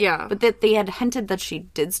once. Yeah. But that they had hinted that she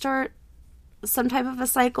did start some type of a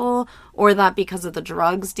cycle, or that because of the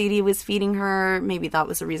drugs Dee Dee was feeding her, maybe that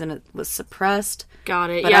was the reason it was suppressed. Got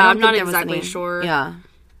it. But Yeah, I don't I'm think not there was exactly sure. Yeah.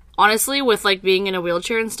 Honestly, with, like, being in a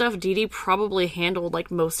wheelchair and stuff, Dee Dee probably handled,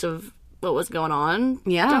 like, most of what was going on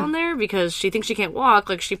down there, because she thinks she can't walk.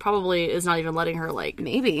 Like, she probably is not even letting her, like,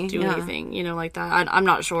 Maybe. do anything, you know, like that. I'm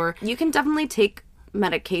not sure. You can definitely take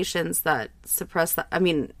medications that suppress that. I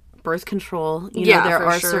mean, birth control. You Yeah, know, there for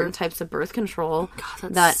are sure. certain types of birth control.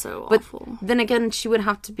 God, that's so awful. But then again, she would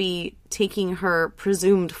have to be taking her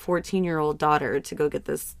presumed 14-year-old daughter to go get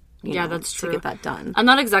this. Yeah, that's true. To get that done. I'm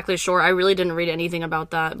not exactly sure. I really didn't read anything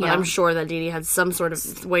about that, but Yeah. I'm sure that Dee Dee had some sort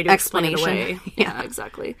of way to explain it away. Explanation. Yeah,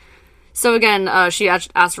 exactly. So again, she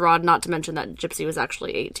asked Rod not to mention that Gypsy was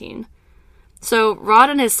actually 18. So Rod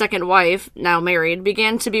and his second wife, now married,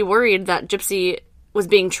 began to be worried that Gypsy was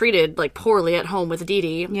being treated, like, poorly at home with Dee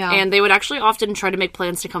Dee. Yeah. And they would actually often try to make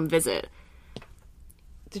plans to come visit.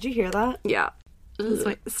 Did you hear that? Yeah. It's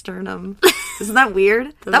like sternum. Isn't that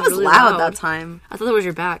weird? That was really loud loud. that time. I thought that was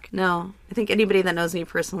your back. No, I think anybody that knows me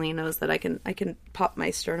personally knows that I can pop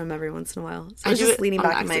my sternum every once in a while. So I was do just it leaning on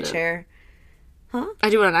back in my accident. chair. I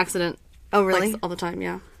do it on accident. Oh, really? Like, all the time,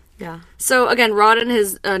 yeah. Yeah. So again, Rod and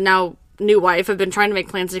his now new wife have been trying to make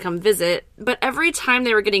plans to come visit, but every time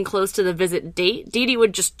they were getting close to the visit date, Dee Dee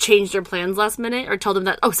would just change their plans last minute or tell them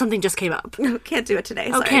that, oh, something just came up. No, can't do it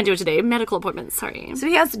today. Oh, can't do it today. Medical appointment, sorry. So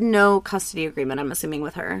he has no custody agreement, I'm assuming,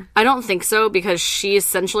 with her. I don't think so, because she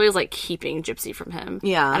essentially is, like, keeping Gypsy from him.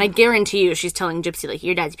 Yeah. And I guarantee you she's telling Gypsy, like,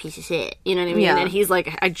 your dad's a piece of shit. You know what I mean? Yeah. And he's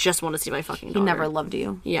like, I just want to see my fucking daughter. He never loved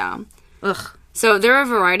you. Yeah. Ugh. So there are a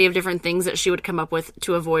variety of different things that she would come up with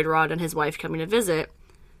to avoid Rod and his wife coming to visit.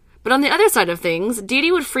 But on the other side of things, Dee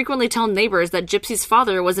Dee would frequently tell neighbors that Gypsy's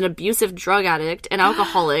father was an abusive drug addict and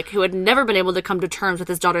alcoholic who had never been able to come to terms with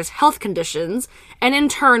his daughter's health conditions, and in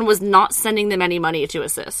turn was not sending them any money to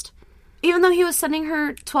assist. Even though he was sending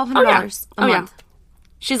her $1,200 a month. Yeah.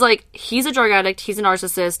 She's like, he's a drug addict, he's a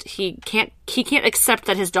narcissist, he can't accept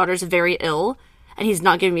that his daughter's very ill, and he's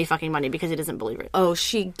not giving me fucking money because he doesn't believe it. Oh,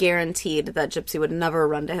 she guaranteed that Gypsy would never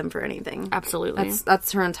run to him for anything. Absolutely.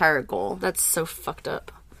 That's her entire goal. That's so fucked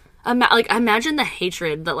up. Imagine the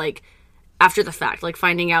hatred that, like, after the fact, like,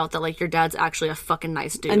 finding out that, like, your dad's actually a fucking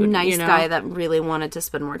nice dude. A nice you know? guy that really wanted to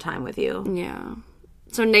spend more time with you. Yeah.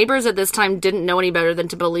 So neighbors at this time didn't know any better than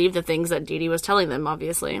to believe the things that Dee Dee was telling them,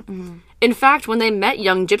 obviously. Mm-hmm. In fact, when they met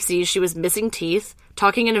young Gypsy, she was missing teeth,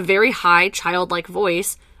 talking in a very high, childlike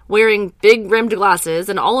voice, wearing big rimmed glasses,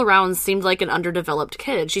 and all around seemed like an underdeveloped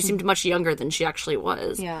kid. She seemed much younger than she actually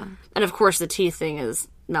was. Yeah. And of course, the teeth thing is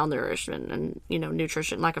malnourishment and, you know,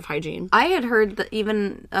 nutrition, lack of hygiene. I had heard that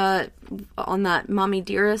even on that Mommy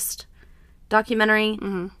Dearest documentary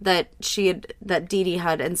that Dee Dee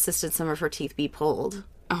had insisted some of her teeth be pulled.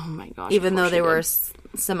 Oh my gosh. Even though they were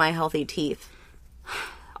semi-healthy teeth.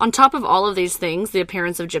 On top of all of these things, the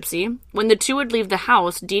appearance of Gypsy, when the two would leave the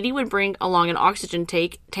house, Dee Dee would bring along an oxygen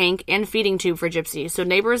tank and feeding tube for Gypsy, so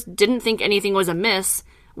neighbors didn't think anything was amiss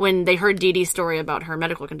when they heard Dee Dee's story about her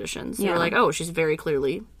medical conditions. They were like, oh, she's very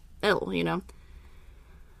clearly ill, you know?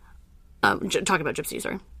 Talking about Gypsy,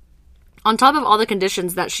 sorry. On top of all the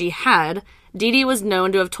conditions that she had, Dee Dee was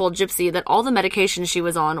known to have told Gypsy that all the medications she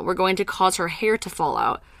was on were going to cause her hair to fall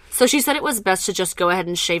out. So she said it was best to just go ahead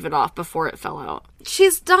and shave it off before it fell out. She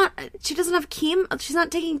doesn't have chemo. She's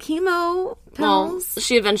not taking chemo pills. Well,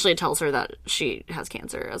 she eventually tells her that she has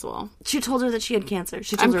cancer as well. She told her that she had cancer.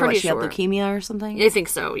 She told her she had leukemia or something? I think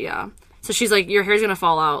so, yeah. So she's like, your hair's going to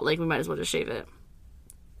fall out. Like, we might as well just shave it.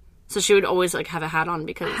 So she would always, like, have a hat on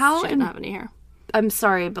because she didn't have any hair. I'm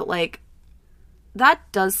sorry, but, like, that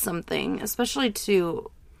does something, especially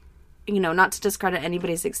to, you know, not to discredit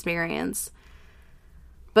anybody's experience.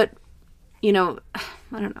 But, you know,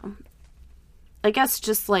 I don't know. I guess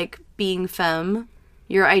just, like, being femme,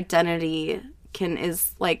 your identity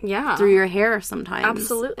is, like, through your hair sometimes.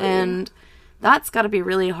 Absolutely. And that's got to be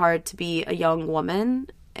really hard to be a young woman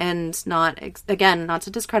and not, again, not to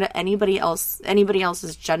discredit anybody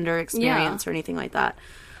else's gender experience or anything like that.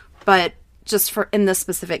 But just in this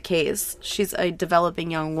specific case, she's a developing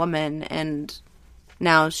young woman and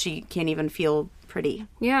now she can't even feel pretty.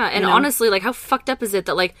 Yeah, and honestly, like, how fucked up is it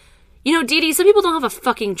that, like, you know, Dee Dee, some people don't have a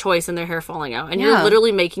fucking choice in their hair falling out. And you're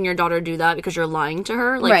literally making your daughter do that because you're lying to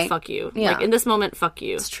her. Like, fuck you. Yeah. Like, in this moment, fuck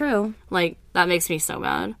you. It's true. Like, that makes me so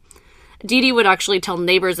mad. Dee Dee would actually tell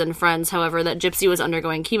neighbors and friends, however, that Gypsy was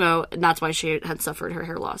undergoing chemo, and that's why she had suffered her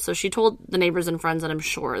hair loss. So she told the neighbors and friends, and I'm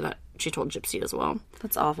sure that she told Gypsy as well.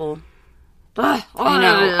 That's awful.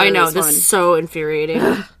 I know. This is so infuriating.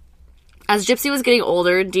 As Gypsy was getting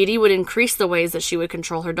older, Dee Dee would increase the ways that she would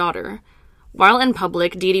control her daughter. While in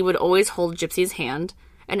public, Dee Dee would always hold Gypsy's hand,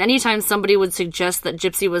 and anytime somebody would suggest that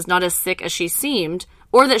Gypsy was not as sick as she seemed,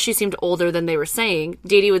 or that she seemed older than they were saying,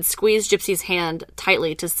 Dee Dee would squeeze Gypsy's hand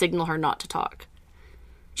tightly to signal her not to talk.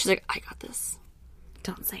 She's like, I got this.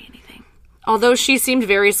 Don't say anything. Although she seemed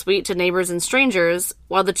very sweet to neighbors and strangers,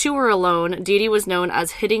 while the two were alone, Dee Dee was known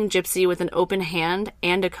as hitting Gypsy with an open hand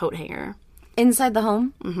and a coat hanger. Inside the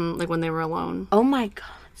home? Mm-hmm, like when they were alone. Oh my god.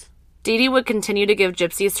 Dee Dee would continue to give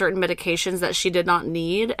Gypsy certain medications that she did not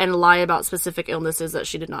need and lie about specific illnesses that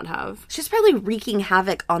she did not have. She's probably wreaking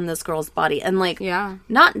havoc on this girl's body and, like,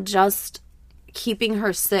 not just keeping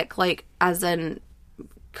her sick, like, as in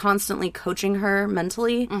constantly coaching her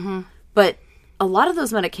mentally, but a lot of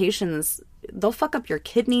those medications, they'll fuck up your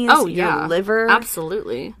kidneys, your liver.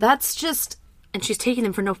 Absolutely. That's just... And she's taking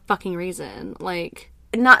them for no fucking reason. Like...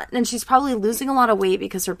 And she's probably losing a lot of weight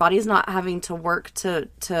because her body's not having to work to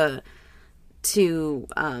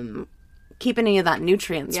keep any of that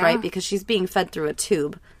nutrients, right? Because she's being fed through a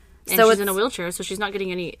tube. And so she's in a wheelchair, so she's not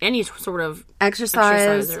getting any sort of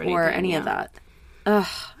exercise or any of that. Ugh.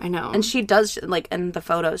 I know. And she does, like, in the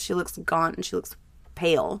photos, she looks gaunt and she looks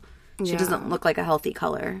pale. She doesn't look like a healthy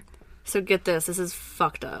color. So get this is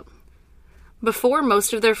fucked up. Before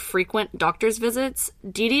most of their frequent doctor's visits,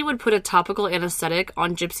 Dee Dee would put a topical anesthetic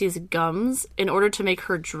on Gypsy's gums in order to make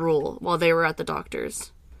her drool while they were at the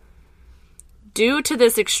doctor's. Due to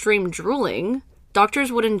this extreme drooling,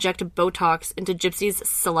 doctors would inject Botox into Gypsy's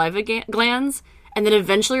saliva glands and then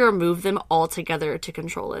eventually remove them altogether to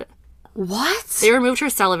control it. What? They removed her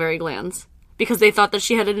salivary glands because they thought that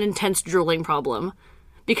she had an intense drooling problem.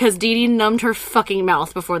 Because Dee Dee numbed her fucking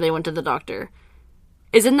mouth before they went to the doctor.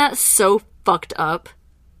 Isn't that so fucked up?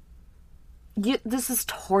 This is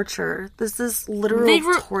torture. This is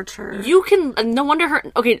literal torture. You can... No wonder her...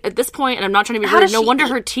 Okay, at this point, and I'm not trying to be rude, no wonder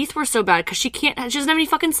her teeth were so bad, because she doesn't have any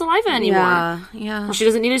fucking saliva anymore. Yeah. Well, she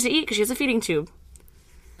doesn't need it to eat, because she has a feeding tube.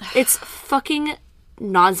 It's fucking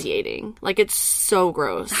nauseating. Like, it's so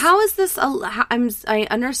gross. How is this... I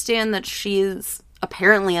understand that she's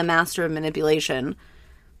apparently a master of manipulation,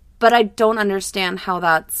 but I don't understand how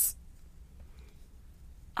that's...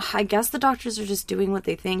 I guess the doctors are just doing what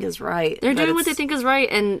they think is right. They're doing what they think is right,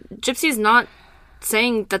 and Gypsy's not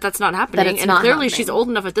saying that that's not happening. And clearly she's old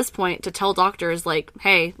enough at this point to tell doctors, like,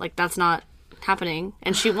 hey, like, that's not happening.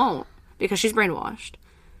 And she won't, because she's brainwashed.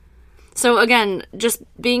 So again, just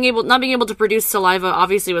not being able to produce saliva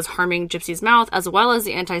obviously was harming Gypsy's mouth, as well as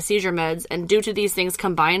the anti-seizure meds, and due to these things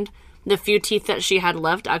combined, the few teeth that she had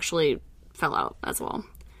left actually fell out as well.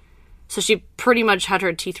 So she pretty much had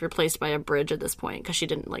her teeth replaced by a bridge at this point because she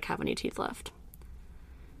didn't, like, have any teeth left.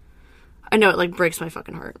 I know, it, like, breaks my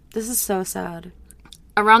fucking heart. This is so sad.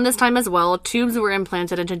 Around this time as well, tubes were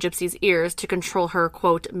implanted into Gypsy's ears to control her,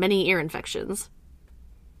 quote, many ear infections.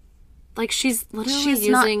 Like, she's literally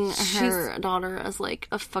using her daughter as, like,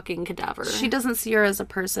 a fucking cadaver. She doesn't see her as a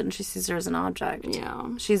person. She sees her as an object.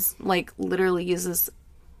 Yeah. She's, like, literally uses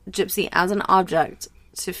Gypsy as an object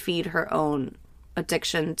to feed her own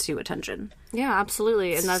addiction to attention. Yeah,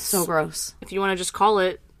 absolutely. And that's so gross. If you want to just call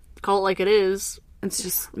it like it is. It's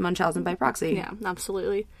just Munchausen by proxy. Yeah,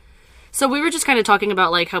 absolutely. So we were just kind of talking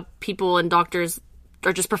about, like, how people and doctors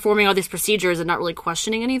are just performing all these procedures and not really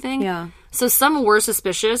questioning anything. Yeah. So some were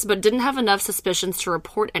suspicious, but didn't have enough suspicions to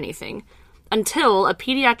report anything. Until a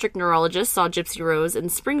pediatric neurologist saw Gypsy Rose in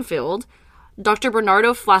Springfield. Dr.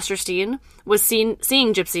 Bernardo Flasterstein was seeing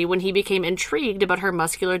Gypsy when he became intrigued about her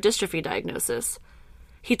muscular dystrophy diagnosis.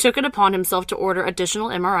 He took it upon himself to order additional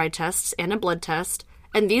MRI tests and a blood test,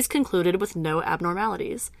 and these concluded with no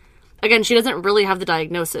abnormalities. Again, she doesn't really have the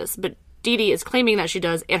diagnosis, but Dee Dee is claiming that she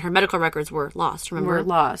does, and her medical records were lost, remember? Were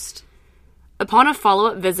lost. Upon a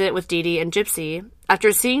follow-up visit with Dee Dee and Gypsy,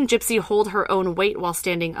 after seeing Gypsy hold her own weight while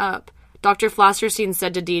standing up, Dr. Flasterstein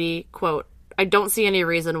said to Dee Dee, quote, "I don't see any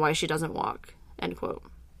reason why she doesn't walk," end quote.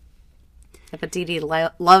 I bet Dee Dee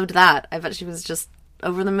loved that. I bet she was just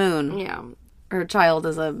over the moon. Yeah. Her child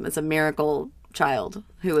is a miracle child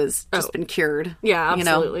who has just been cured. Yeah,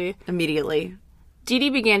 absolutely. You know, immediately. Dee Dee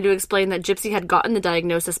began to explain that Gypsy had gotten the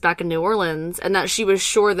diagnosis back in New Orleans and that she was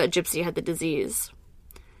sure that Gypsy had the disease.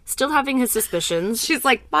 Still having his suspicions... She's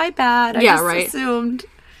like, my bad. I just assumed.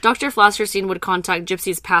 Dr. Flasterstein would contact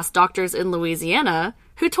Gypsy's past doctors in Louisiana,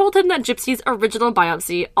 who told him that Gypsy's original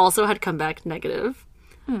biopsy also had come back negative.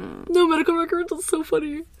 No medical records, that's so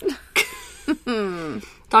funny.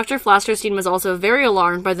 Dr. Flasterstein was also very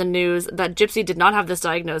alarmed by the news that Gypsy did not have this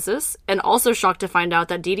diagnosis, and also shocked to find out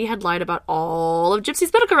that Dee Dee had lied about all of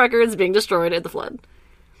Gypsy's medical records being destroyed in the flood.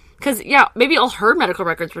 Because, yeah, maybe all her medical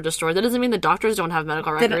records were destroyed. That doesn't mean the doctors don't have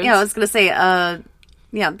medical records. Yeah, I was going to say,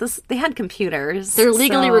 they had computers. They're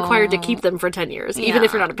legally required to keep them for 10 years, even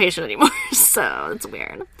if you're not a patient anymore. So, it's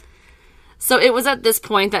weird. So, it was at this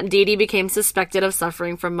point that Dee Dee became suspected of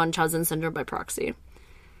suffering from Munchausen syndrome by proxy.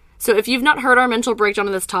 So, if you've not heard our mental breakdown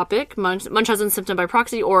on this topic, Munchausen symptom by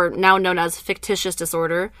proxy, or now known as fictitious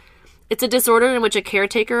disorder, it's a disorder in which a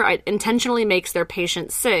caretaker intentionally makes their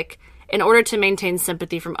patient sick in order to maintain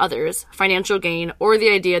sympathy from others, financial gain, or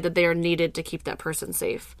the idea that they are needed to keep that person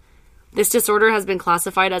safe. This disorder has been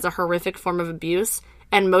classified as a horrific form of abuse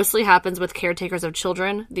and mostly happens with caretakers of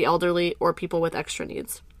children, the elderly, or people with extra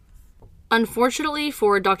needs. Unfortunately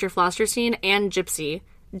for Dr. Flasterstein and Gypsy,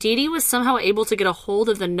 Dee Dee was somehow able to get a hold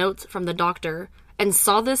of the notes from the doctor and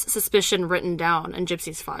saw this suspicion written down in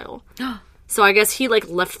Gypsy's file. So I guess he,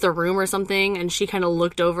 left the room or something, and she kind of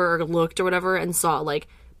looked over or looked or whatever and saw,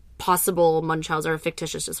 possible Munchausen or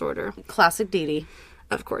fictitious disorder. Classic Dee Dee.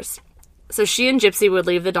 Of course. So she and Gypsy would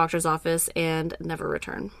leave the doctor's office and never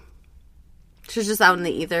return. She's just out in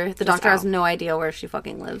the ether. The doctor has no idea where she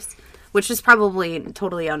fucking lives. Which is probably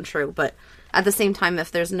totally untrue, but at the same time,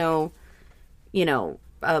 if there's no,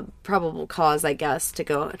 probable cause, I guess, to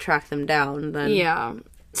go track them down, then... Yeah.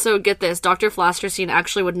 So get this, Dr. Flasterstein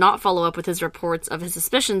actually would not follow up with his reports of his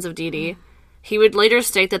suspicions of Dee Dee. He would later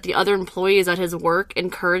state that the other employees at his work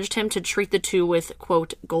encouraged him to treat the two with,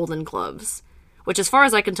 quote, golden gloves. Which, as far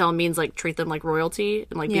as I can tell, means, treat them like royalty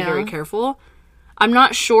and, be very careful. I'm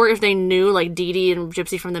not sure if they knew, Dee Dee and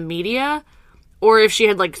Gypsy from the media, or if she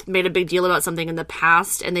had, made a big deal about something in the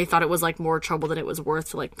past and they thought it was, more trouble than it was worth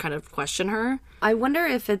to, kind of question her. I wonder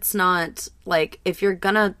if it's not, if you're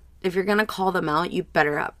gonna call them out, you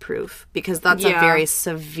better have proof. Because that's a very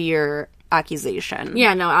severe accusation.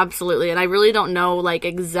 Yeah, no, absolutely. And I really don't know,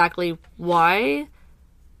 exactly why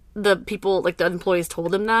the people, the employees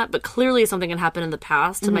told him that, but clearly something had happened in the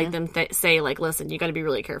past to make them say, listen, you gotta be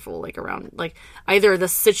really careful, around, either the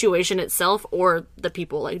situation itself or the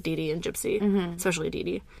people, Dee Dee and Gypsy, especially Dee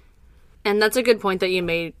Dee. And that's a good point that you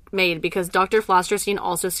made, because Dr. Flasterstein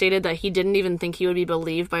also stated that he didn't even think he would be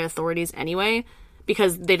believed by authorities anyway,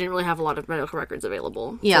 because they didn't really have a lot of medical records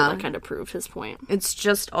available. Yeah. So that kind of proved his point. It's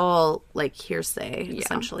just all, hearsay,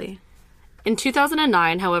 essentially. In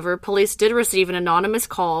 2009, however, police did receive an anonymous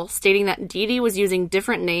call stating that Dee Dee was using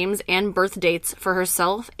different names and birth dates for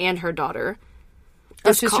herself and her daughter.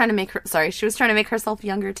 She was trying to make herself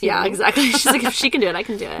younger, too. Yeah, exactly. She's like, if she can do it, I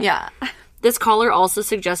can do it. Yeah. This caller also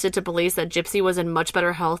suggested to police that Gypsy was in much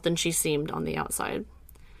better health than she seemed on the outside.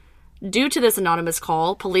 Due to this anonymous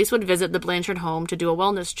call, police would visit the Blanchard home to do a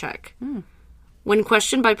wellness check. When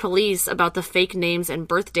questioned by police about the fake names and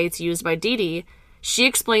birth dates used by Dee Dee, she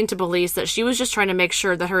explained to police that she was just trying to make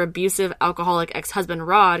sure that her abusive, alcoholic ex-husband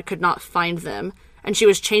Rod could not find them, and she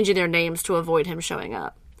was changing their names to avoid him showing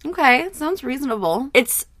up. Okay, sounds reasonable.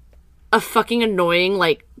 It's a fucking annoying,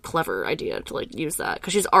 clever idea to, use that,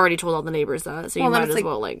 because she's already told all the neighbors that, so you might as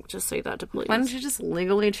well, just say that to police. Why don't you just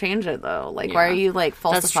legally change it, though? Why are you,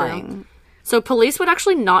 falsifying? So police would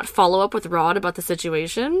actually not follow up with Rod about the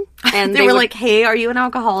situation. And they were like, hey, are you an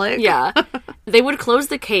alcoholic? Yeah. They would close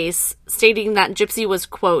the case, stating that Gypsy was,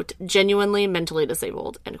 quote, genuinely mentally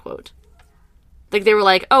disabled, end quote. Like, they were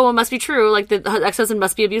like, oh, it must be true. Like, the ex-husband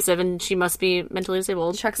must be abusive and she must be mentally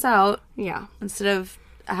disabled. Checks out. Yeah. Instead of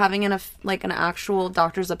having an actual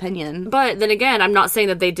doctor's opinion. But then again, I'm not saying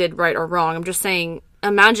that they did right or wrong. I'm just saying,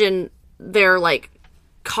 imagine their, like,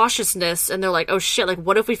 cautiousness and they're like, oh shit, like,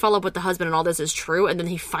 what if we follow up with the husband and all this is true? And then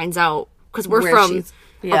he finds out, because we're from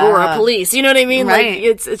Aurora Police. You know what I mean? Right.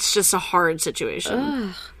 Like, it's just a hard situation.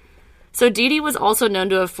 Ugh. So Dee Dee was also known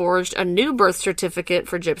to have forged a new birth certificate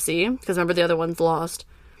for Gypsy, because remember the other one's lost.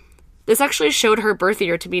 This actually showed her birth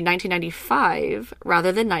year to be 1995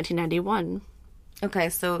 rather than 1991. Okay,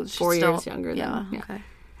 so she's 4 years younger than. Yeah. Okay.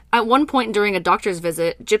 At one point during a doctor's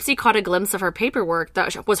visit, Gypsy caught a glimpse of her paperwork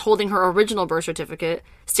that was holding her original birth certificate,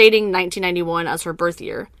 stating 1991 as her birth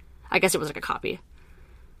year. I guess it was like a copy.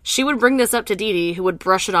 She would bring this up to Dee Dee, who would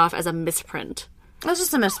brush it off as a misprint. It was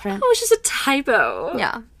just a misprint. Oh, it was just a typo.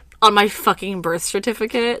 Yeah. On my fucking birth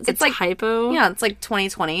certificate. It's like typo. Yeah, it's like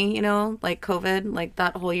 2020, you know, like COVID, like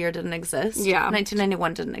that whole year didn't exist. Yeah.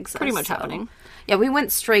 1991 didn't exist. Pretty much happening. Yeah, we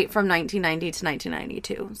went straight from 1990 to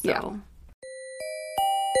 1992. So. Yeah.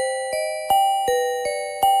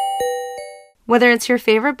 Whether it's your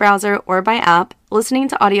favorite browser or by app, listening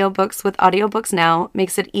to audiobooks with Audiobooks Now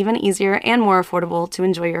makes it even easier and more affordable to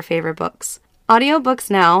enjoy your favorite books. Audiobooks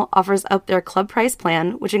Now offers up their club price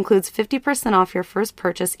plan, which includes 50% off your first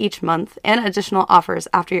purchase each month and additional offers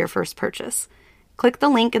after your first purchase. Click the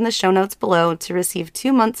link in the show notes below to receive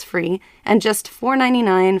 2 months free and just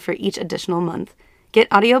 $4.99 for each additional month. Get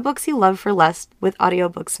audiobooks you love for less with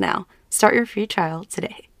Audiobooks Now. Start your free trial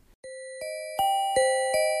today.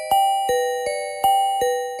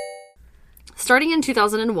 Starting in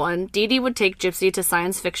 2001, Dee Dee would take Gypsy to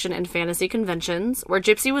science fiction and fantasy conventions, where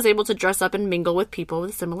Gypsy was able to dress up and mingle with people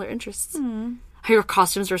with similar interests. Her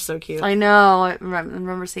costumes were so cute. I know. I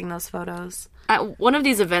remember seeing those photos. At one of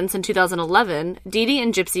these events in 2011, Dee Dee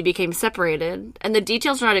and Gypsy became separated, and the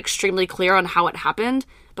details are not extremely clear on how it happened,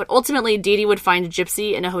 but ultimately Dee Dee would find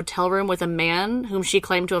Gypsy in a hotel room with a man whom she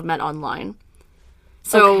claimed to have met online.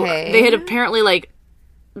 So they had apparently, like,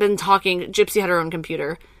 been talking. Gypsy had her own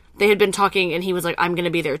computer. They had been talking, and he was like, I'm going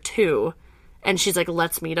to be there too. And she's like,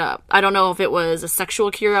 let's meet up. I don't know if it was a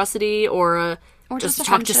sexual curiosity or just to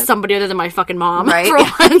talk to somebody other than my fucking mom, right? For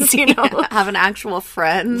once, you know. Yeah, have an actual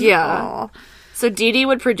friend. Yeah. Aww. So Dee Dee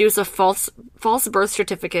would produce a false birth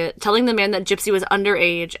certificate, telling the man that Gypsy was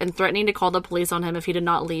underage and threatening to call the police on him if he did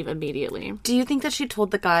not leave immediately. Do you think that she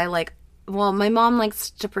told the guy, like, well, my mom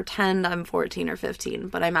likes to pretend I'm 14 or 15,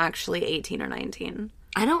 but I'm actually 18 or 19?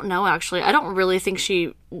 I don't know, actually. I don't really think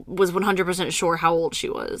she was 100% sure how old she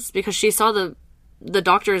was, because she saw the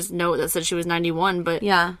doctor's note that said she was 91, but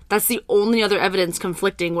that's the only other evidence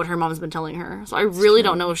conflicting what her mom's been telling her. So I really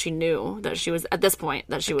don't know if she knew that she was, at this point,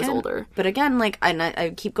 that she was older. But again, like,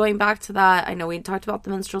 I keep going back to that. I know we talked about the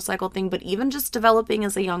menstrual cycle thing, but even just developing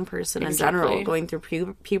as a young person in general, going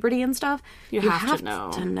through puberty and stuff, you have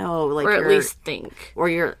to know. Like, or at least think. Or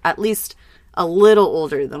you're at least a little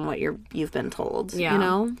older than what you've been told, you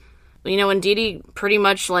know? You know, and Dee Dee pretty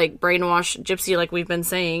much, like, brainwashed Gypsy, like we've been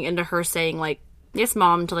saying, into her saying, like, yes,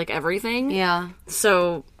 Mom, to, like, everything. Yeah.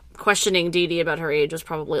 So questioning Dee Dee about her age was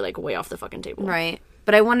probably, like, way off the fucking table. Right.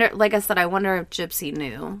 But I wonder, like I said, I wonder if Gypsy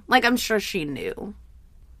knew. Like, I'm sure she knew.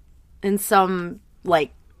 In some,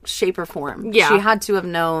 like, shape or form. Yeah. She had to have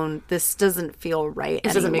known this doesn't feel right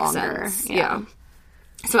This doesn't make sense. Yeah.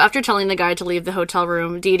 So after telling the guy to leave the hotel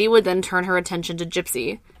room, Dee Dee would then turn her attention to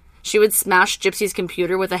Gypsy. She would smash Gypsy's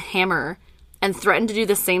computer with a hammer and threaten to do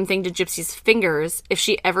the same thing to Gypsy's fingers if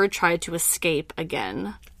she ever tried to escape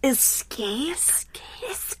again. Escape?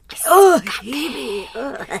 Oh, baby.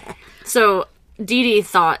 So Dee Dee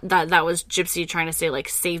thought that was Gypsy trying to say, like,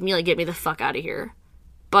 save me, like, get me the fuck out of here.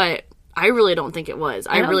 But I really don't think it was.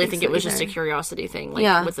 I really think it was just a curiosity thing,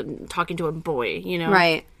 like, with talking to a boy, you know?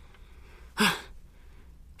 Right.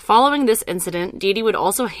 Following this incident, Dee Dee would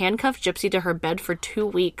also handcuff Gypsy to her bed for 2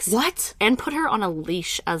 weeks. What? And put her on a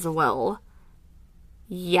leash as well.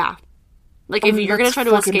 Yeah. Like, if you're going to try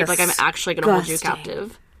to escape, like, I'm actually going to hold you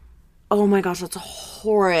captive. Oh my gosh, that's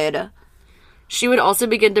horrid. She would also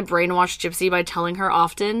begin to brainwash Gypsy by telling her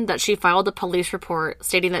often that she filed a police report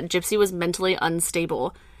stating that Gypsy was mentally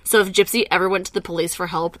unstable. So if Gypsy ever went to the police for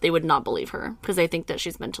help, they would not believe her because they think that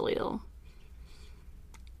she's mentally ill.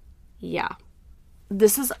 Yeah.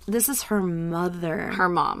 This is her mother. Her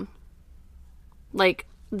mom. Like,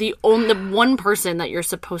 the one person that you're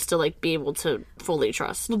supposed to, like, be able to fully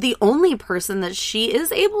trust. Well, the only person that she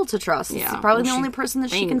is able to trust. Yeah. It's probably the only person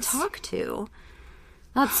that she can talk to.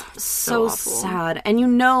 That's so awful. sad. And you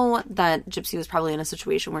know that Gypsy was probably in a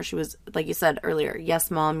situation where she was, like you said earlier,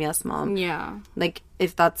 yes, mom, yes, mom. Yeah. Like,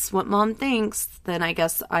 if that's what mom thinks, then I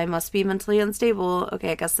guess I must be mentally unstable.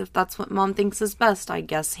 Okay, I guess if that's what mom thinks is best, I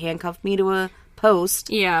guess handcuff me to a post.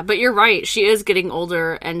 Yeah, but you're right. She is getting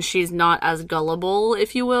older, and she's not as gullible,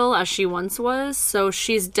 if you will, as she once was. So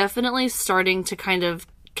she's definitely starting to kind of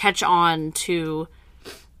catch on to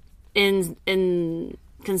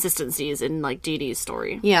inconsistencies in, like, Dee Dee's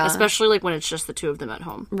story. Yeah. Especially, like, when it's just the two of them at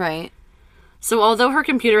home. Right. So although her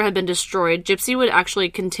computer had been destroyed, Gypsy would actually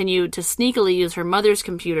continue to sneakily use her mother's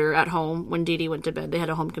computer at home when Dee Dee went to bed. They had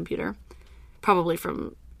a home computer. Probably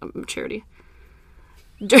from charity.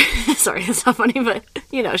 Sorry, that's not funny, but,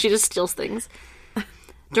 you know, she just steals things.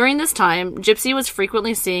 During this time, Gypsy was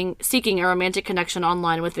frequently seeking a romantic connection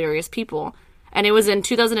online with various people. And it was in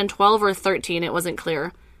 2012 or 13, it wasn't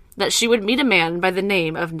clear, that she would meet a man by the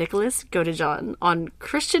name of Nicholas Godejohn on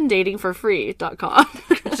ChristianDatingForFree.com.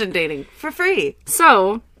 Christian dating for free.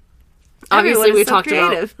 So, obviously Everyone is we so talked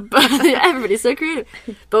creative. about... Everybody's so creative.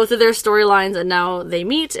 Both of their storylines, and now they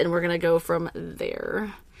meet, and we're going to go from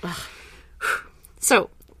there.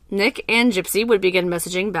 So, Nick and Gypsy would begin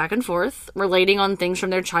messaging back and forth, relating on things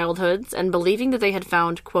from their childhoods, and believing that they had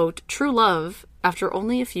found, quote, true love after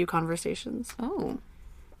only a few conversations. Oh.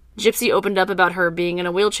 Gypsy opened up about her being in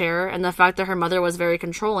a wheelchair and the fact that her mother was very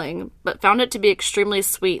controlling, but found it to be extremely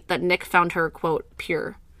sweet that Nick found her, quote,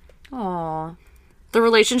 pure. Aww. The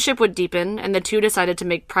relationship would deepen, and the two decided to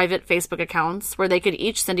make private Facebook accounts where they could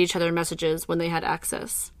each send each other messages when they had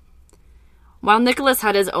access. While Nicholas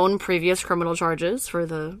had his own previous criminal charges for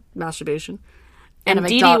the masturbation, and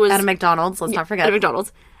Dee Dee was at a McDonald's, let's not forget. at a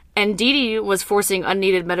McDonald's, and Dee Dee was forcing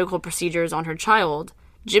unneeded medical procedures on her child,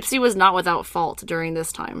 Gypsy was not without fault during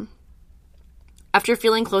this time. After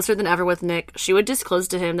feeling closer than ever with Nick, she would disclose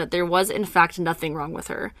to him that there was in fact nothing wrong with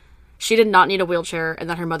her. She did not need a wheelchair, and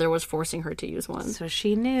that her mother was forcing her to use one. So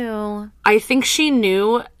she knew. I think she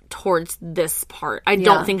knew towards this part. I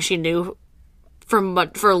don't think she knew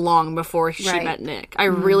for long before she met Nick. I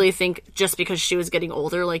really think just because she was getting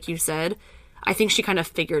older, like you said, I think she kind of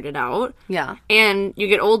figured it out. Yeah. And you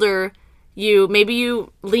get older, maybe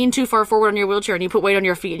you lean too far forward on your wheelchair and you put weight on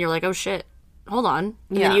your feet and you're like, oh shit, hold on.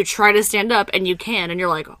 And then you try to stand up and you can, and you're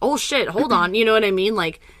like, oh shit, hold on. You know what I mean?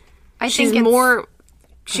 Like, she's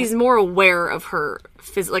more aware of her,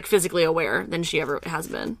 physically aware than she ever has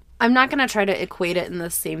been. I'm not going to try to equate it in the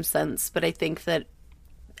same sense, but I think that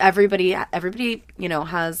everybody, you know,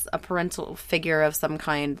 has a parental figure of some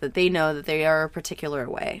kind that they know that they are a particular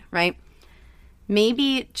way, right?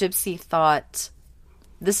 Maybe Gypsy thought,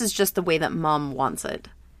 this is just the way that mom wants it.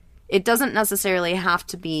 It doesn't necessarily have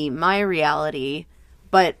to be my reality,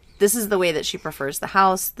 but this is the way that she prefers the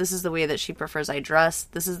house. This is the way that she prefers I dress.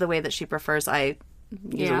 This is the way that she prefers I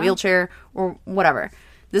use a wheelchair or whatever.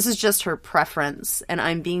 This is just her preference, and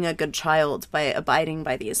I'm being a good child by abiding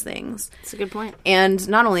by these things. That's a good point. And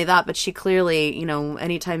not only that, but she clearly, you know,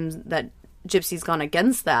 anytime that Gypsy's gone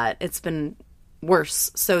against that, it's been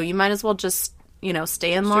worse. So you might as well just, you know,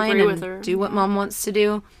 stay in line and do what mom wants to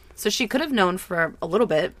do. So she could have known for a little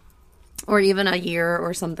bit, or even a year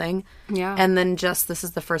or something. Yeah. And then just, this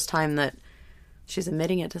is the first time that she's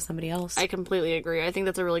admitting it to somebody else. I completely agree. I think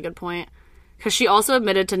that's a really good point. Because she also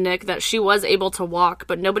admitted to Nick that she was able to walk,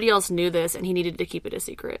 but nobody else knew this, and he needed to keep it a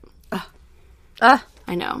secret. I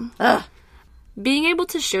know. Being able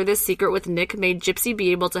to share this secret with Nick made Gypsy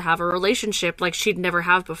be able to have a relationship like she'd never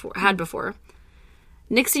had before.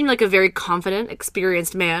 Nick seemed like a very confident,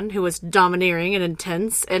 experienced man who was domineering and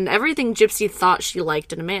intense, and everything Gypsy thought she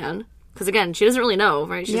liked in a man. Because again, she doesn't really know,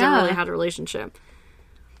 right? She's never really had a relationship.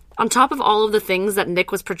 On top of all of the things that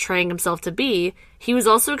Nick was portraying himself to be, he was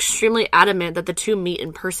also extremely adamant that the two meet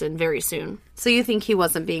in person very soon. So you think he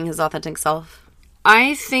wasn't being his authentic self?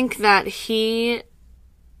 I think that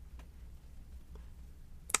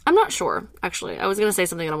I'm not sure, actually. I was going to say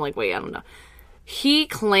something and I'm like, wait, I don't know. He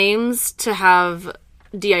claims to have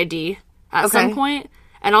DID at some point,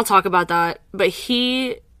 and I'll talk about that, but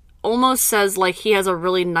he almost says like he has a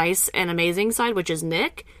really nice and amazing side, which is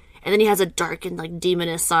Nick, and then he has a dark and like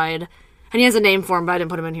demonous side, and he has a name for him, but I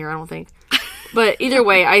didn't put him in here, I don't think. But either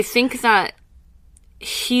way, I think that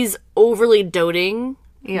he's overly doting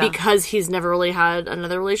because he's never really had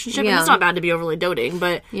another relationship, and it's not bad to be overly doting,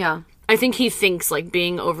 but I think he thinks like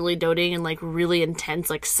being overly doting and like really intense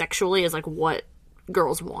like sexually is like what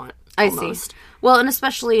girls want. Almost. I see. Well, and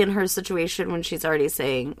especially in her situation when she's already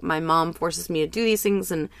saying, my mom forces me to do these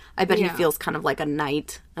things, and I bet he feels kind of like a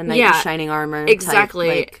knight in shining armor. Exactly.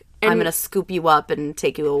 Type, like, I'm going to scoop you up and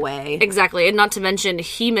take you away. Exactly. And not to mention,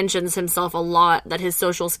 he mentions himself a lot that his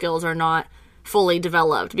social skills are not fully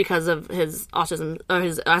developed because of his autism or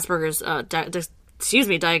his Asperger's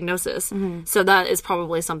diagnosis. So that is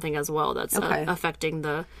probably something as well that's affecting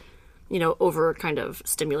the, over kind of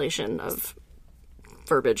stimulation of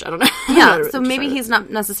verbiage. I don't know. Yeah, so maybe he's not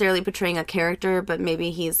necessarily portraying a character, but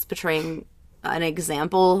maybe he's portraying an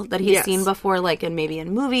example that he's seen before, like maybe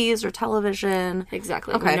in movies or television.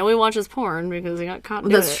 Exactly. Okay. We know he watches porn because he got caught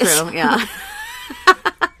doing That's true, yeah.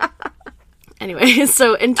 Anyway,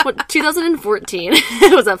 so in 2014,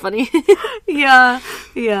 was that funny? Yeah.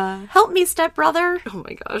 Help me, stepbrother. Oh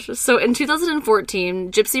my gosh. So in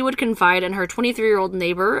 2014, Gypsy would confide in her 23-year-old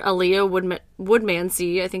neighbor, Aaliyah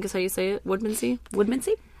Woodmansey, I think is how you say it, Woodmansey?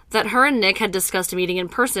 That her and Nick had discussed meeting in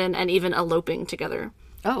person and even eloping together.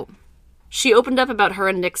 Oh. She opened up about her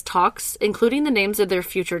and Nick's talks, including the names of their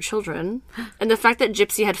future children, and the fact that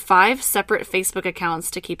Gypsy had 5 separate Facebook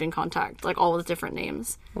accounts to keep in contact, like all with different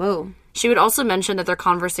names. Whoa. She would also mention that their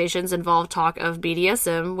conversations involved talk of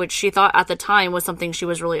BDSM, which she thought at the time was something she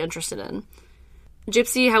was really interested in.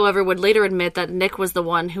 Gypsy, however, would later admit that Nick was the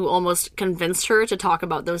one who almost convinced her to talk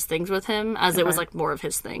about those things with him, as it was like more of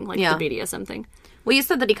his thing, like the BDSM thing. Well, you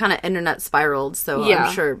said that he kind of internet spiraled, so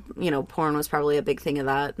I'm sure, porn was probably a big thing of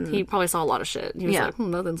that. And he probably saw a lot of shit. He was like,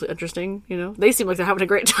 nothing's interesting, They seem like they're having a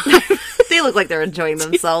great time. They look like they're enjoying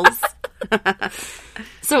themselves.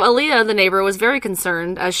 So Aaliyah, the neighbor, was very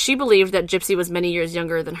concerned, as she believed that Gypsy was many years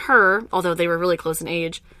younger than her, although they were really close in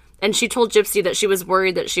age. And she told Gypsy that she was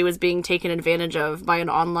worried that she was being taken advantage of by an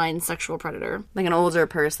online sexual predator. Like an older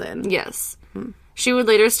person. Yes. She would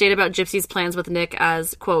later state about Gypsy's plans with Nick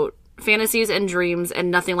as, quote, fantasies and dreams, and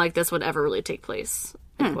nothing like this would ever really take place,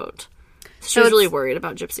 end quote. She was really worried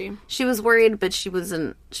about Gypsy. She was worried, but she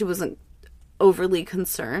wasn't overly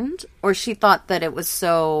concerned, or she thought that it was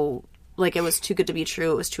so, like, it was too good to be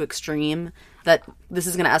true, it was too extreme, that this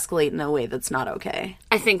is going to escalate in a way that's not okay.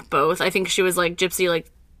 I think both. I think she was like, Gypsy, like,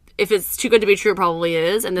 if it's too good to be true, it probably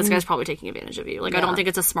is, and this guy's probably taking advantage of you. Like, I don't think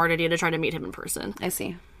it's a smart idea to try to meet him in person. I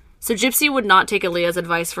see. So Gypsy would not take Aaliyah's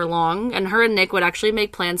advice for long, and her and Nick would actually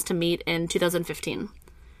make plans to meet in 2015.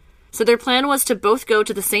 So their plan was to both go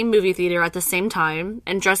to the same movie theater at the same time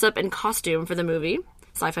and dress up in costume for the movie,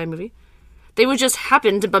 sci-fi movie. They would just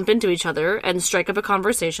happen to bump into each other and strike up a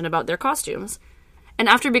conversation about their costumes. And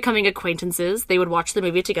after becoming acquaintances, they would watch the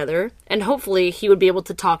movie together, and hopefully he would be able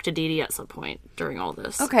to talk to Dee Dee at some point during all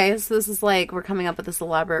this. Okay, so this is like, we're coming up with this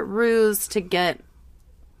elaborate ruse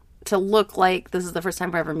to look like this is the first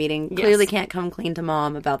time we're ever meeting. Yes. Clearly can't come clean to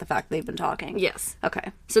mom about the fact they've been talking. Yes.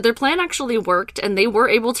 Okay. So their plan actually worked, and they were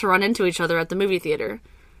able to run into each other at the movie theater.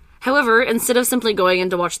 However, instead of simply going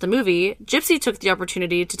in to watch the movie, Gypsy took the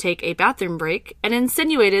opportunity to take a bathroom break and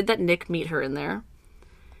insinuated that Nick meet her in there.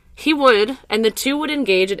 He would, and the two would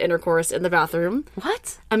engage in intercourse in the bathroom.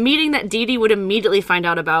 What? A meeting that Dee Dee would immediately find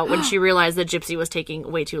out about when she realized that Gypsy was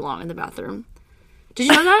taking way too long in the bathroom. Did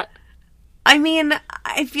you know that? I mean,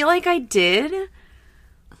 I feel like I did,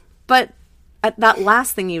 but that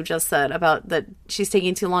last thing you just said about that she's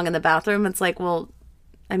taking too long in the bathroom, it's like, well,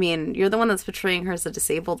 I mean, you're the one that's portraying her as a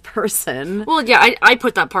disabled person. Well, yeah, I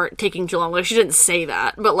put that part, taking too long. Like, she didn't say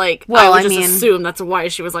that, but, like, well, I would just assume that's why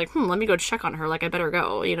she was like, let me go check on her. Like, I better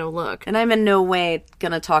go, look. And I'm in no way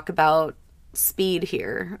gonna talk about speed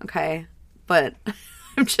here, okay? But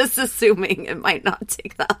I'm just assuming it might not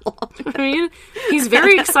take that long. I mean, he's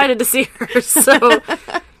very excited to see her, so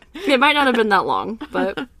it might not have been that long.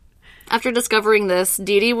 But after discovering this,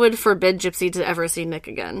 Dee Dee would forbid Gypsy to ever see Nick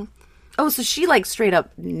again. Oh, so she, like, straight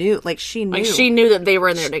up knew. Like, she knew. Like, she knew that they were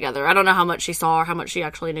in there together. I don't know how much she saw or how much she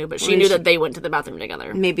actually knew, but she knew that they went to the bathroom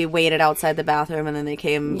together. Maybe waited outside the bathroom and then they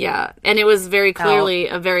came. Yeah, and it was very clearly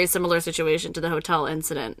a very similar situation to the hotel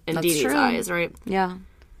incident in Dee Dee's eyes, right? Yeah.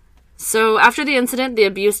 So after the incident, the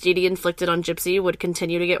abuse Dee Dee inflicted on Gypsy would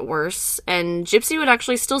continue to get worse, and Gypsy would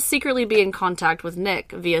actually still secretly be in contact with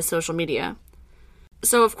Nick via social media.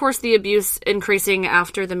 So, of course, the abuse increasing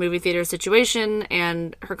after the movie theater situation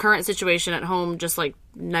and her current situation at home just, like,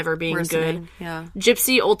 never being good. Yeah.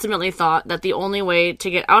 Gypsy ultimately thought that the only way to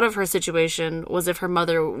get out of her situation was if her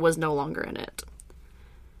mother was no longer in it.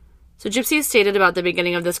 So Gypsy stated about the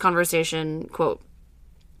beginning of this conversation, quote,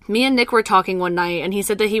 "Me and Nick were talking one night, and he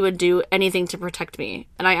said that he would do anything to protect me.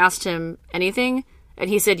 And I asked him, anything? And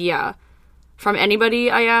he said, yeah. From anybody,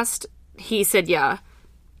 I asked? He said, yeah.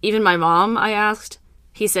 Even my mom, I asked?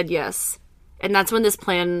 He said yes. And that's when this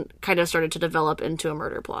plan kind of started to develop into a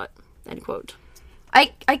murder plot." End quote. I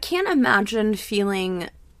can't imagine feeling...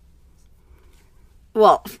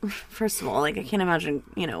 Well, first of all, like, I can't imagine,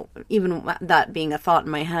 even that being a thought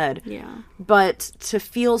in my head. Yeah. But to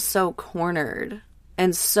feel so cornered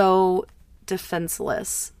and so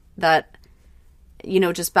defenseless that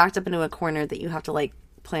just backed up into a corner that you have to, like,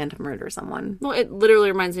 plan to murder someone. Well, it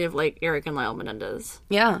literally reminds me of, like, Eric and Lyle Menendez.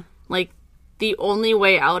 Yeah. Like, the only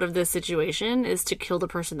way out of this situation is to kill the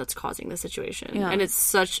person that's causing the situation. Yeah. And it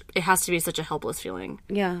has to be such a helpless feeling.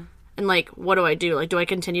 Yeah. And, like, what do I do? Like, do I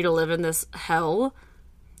continue to live in this hell?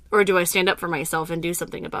 Or do I stand up for myself and do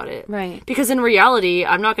something about it? Right. Because in reality,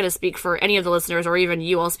 I'm not going to speak for any of the listeners or even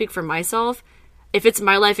you. I'll speak for myself. If it's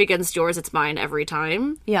my life against yours, it's mine every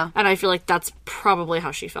time. Yeah. And I feel like that's probably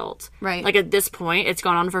how she felt. Right. Like, at this point, it's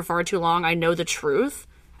gone on for far too long. I know the truth.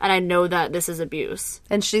 And I know that this is abuse.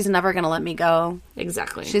 And she's never going to let me go.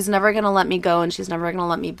 Exactly. She's never going to let me go, and she's never going to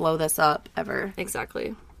let me blow this up, ever.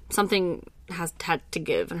 Exactly. Something has had to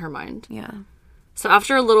give in her mind. Yeah. So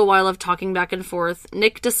after a little while of talking back and forth,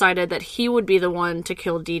 Nick decided that he would be the one to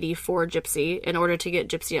kill Dee Dee for Gypsy in order to get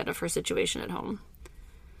Gypsy out of her situation at home.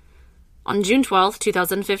 On June 12th,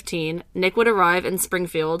 2015, Nick would arrive in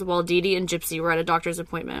Springfield while Dee Dee and Gypsy were at a doctor's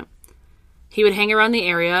appointment. He would hang around the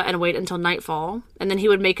area and wait until nightfall, and then he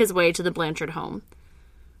would make his way to the Blanchard home.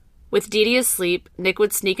 With Dee Dee asleep, Nick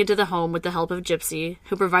would sneak into the home with the help of Gypsy,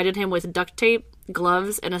 who provided him with duct tape,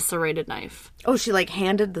 gloves, and a serrated knife. Oh, she, like,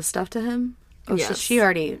 handed the stuff to him? Oh, yes. So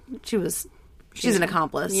she's an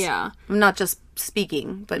accomplice. Yeah. Not just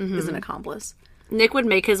speaking, but is an accomplice. Nick would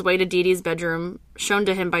make his way to Dee Dee's bedroom, shown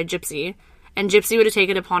to him by Gypsy, and Gypsy would take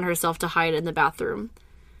it upon herself to hide in the bathroom.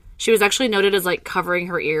 She was actually noted as, like, covering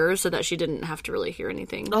her ears so that she didn't have to really hear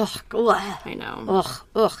anything. Ugh. I know.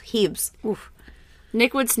 Ugh. Heaves. Oof.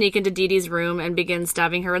 Nick would sneak into Dee Dee's room and begin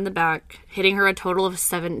stabbing her in the back, hitting her a total of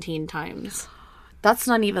 17 times. That's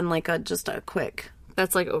not even, like, just a quick...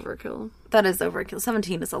 That's, like, overkill. That is overkill.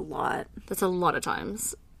 17 is a lot. That's a lot of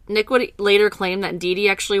times. Nick would later claim that Dee Dee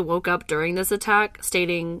actually woke up during this attack,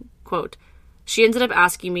 stating, quote, "She ended up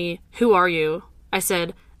asking me, 'Who are you?' I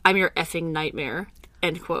said, 'I'm your effing nightmare.'"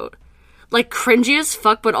 End quote. Like, cringy as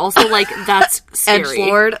fuck, but also, like, that's scary.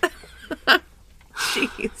 Edgelord.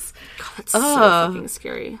 Jeez. God, that's so fucking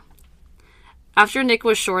scary. After Nick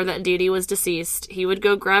was sure that Dee Dee was deceased, he would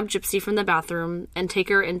go grab Gypsy from the bathroom and take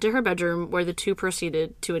her into her bedroom where the two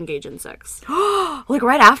proceeded to engage in sex. Like,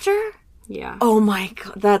 right after? Yeah. Oh my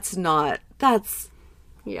god, that's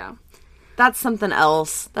Yeah. That's something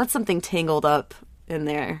else. That's something tangled up in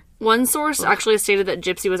there. One source actually stated that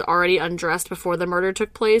Gypsy was already undressed before the murder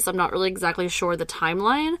took place. I'm not really exactly sure the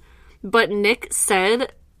timeline, but Nick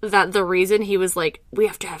said that the reason he was like, we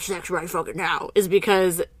have to have sex right fucking now, is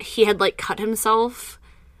because he had, like, cut himself,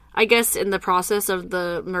 I guess, in the process of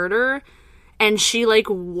the murder, and she, like,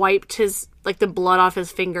 wiped his, like, the blood off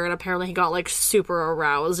his finger, and apparently he got, like, super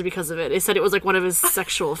aroused because of it. They said it was, like, one of his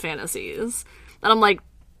sexual fantasies. And I'm like,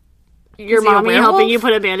 your mommy helping you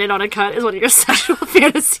put a Band-Aid on a cut is one of your sexual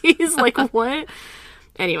fantasies? Like, what?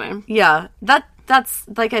 Anyway. Yeah, that's,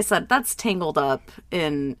 like I said, that's tangled up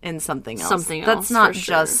in something else. Something else, that's not for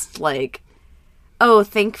just, like, oh,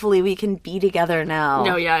 thankfully we can be together now.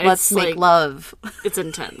 No, yeah, let's it's, make like, love. It's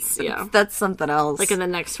intense, yeah. That's something else. Like, in the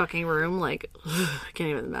next fucking room, like, I can't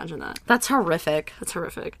even imagine that. That's horrific. That's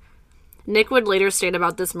horrific. Nick would later state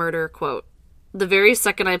about this murder, quote, "The very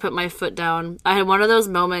second I put my foot down, I had one of those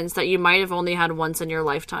moments that you might have only had once in your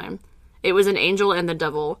lifetime. It was an angel and the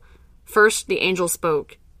devil. First, the angel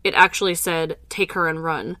spoke. It actually said, 'Take her and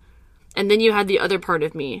run.' And then you had the other part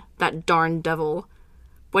of me, that darn devil.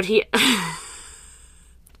 What he..."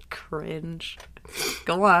 Cringe.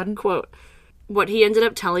 Go on. Quote, "What he ended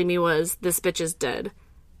up telling me was, 'This bitch is dead.'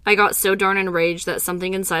 I got so darn enraged that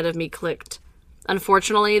something inside of me clicked.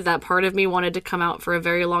 Unfortunately, that part of me wanted to come out for a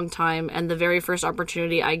very long time, and the very first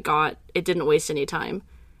opportunity I got, it didn't waste any time.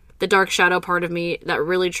 The dark shadow part of me that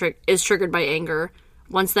really is triggered by anger.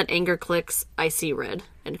 Once that anger clicks, I see red."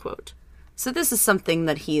 End quote. So this is something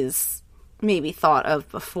that he's maybe thought of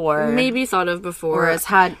before. Or has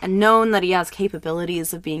had known that he has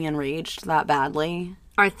capabilities of being enraged that badly.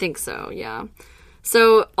 I think so, yeah.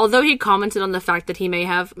 So, although he commented on the fact that he may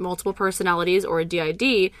have multiple personalities or a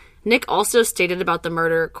DID, Nick also stated about the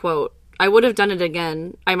murder, quote, "I would have done it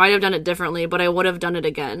again. I might have done it differently, but I would have done it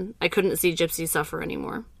again. I couldn't see Gypsy suffer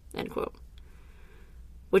anymore." End quote.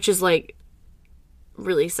 Which is, like,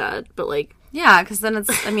 really sad, but, like... Yeah, because then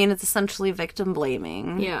it's essentially victim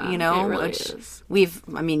blaming. Yeah, you know, it really which is.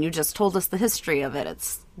 you just told us the history of it.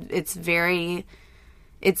 It's very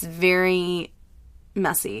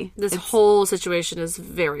messy. This whole situation is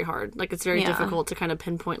very hard. Like, it's very difficult to kind of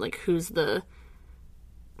pinpoint, like, who's the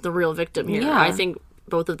real victim here. Yeah. I think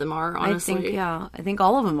both of them are, honestly. I think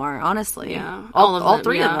all of them are, honestly. Yeah. All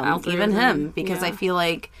three of all them, three even of them. him, because Yeah. I feel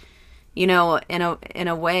like, you know, in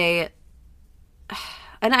a way,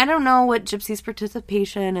 and I don't know what Gypsy's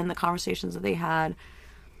participation in the conversations that they had,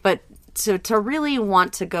 but to really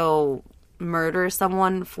want to go murder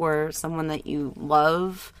someone for someone that you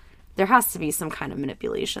love, there has to be some kind of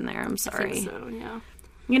manipulation there. I'm sorry. I think so, yeah.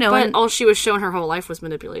 You know, but and all she was shown her whole life was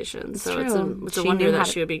manipulation. So true. it's a She wonder knew that how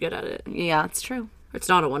she would be good at it. yeah, it's true. It's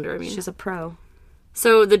not a wonder, I mean. She's a pro.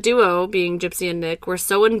 So the duo, being Gypsy and Nick, were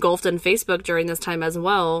so engulfed in Facebook during this time as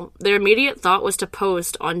well, their immediate thought was to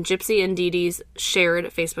post on Gypsy and Dee Dee's shared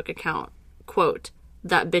Facebook account, quote,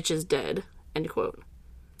 "That bitch is dead," end quote.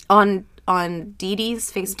 On Dee Dee's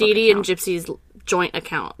Facebook Dee Dee and account. Gypsy's joint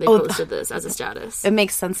account, they posted this as a status. It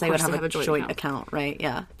makes sense they would course have they a joint account, right?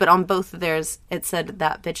 Yeah. But on both of theirs, it said,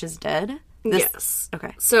 "That bitch is dead"? Yes.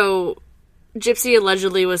 Okay. So Gypsy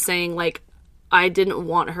allegedly was saying, like, I didn't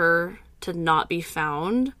want her to not be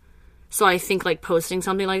found. So I think, like, posting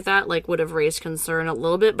something like that, like, would have raised concern a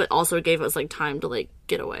little bit, but also gave us, like, time to, like,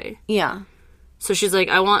 get away. Yeah. So she's like,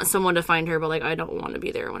 I want someone to find her, but, like, I don't want to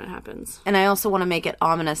be there when it happens. And I also want to make it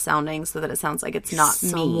ominous sounding so that it sounds like it's not me.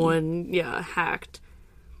 Someone, yeah, hacked.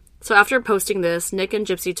 So after posting this, Nick and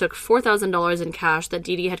Gypsy took $4,000 in cash that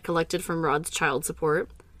Dee Dee had collected from Rod's child support.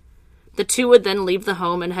 The two would then leave the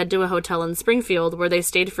home and head to a hotel in Springfield, where they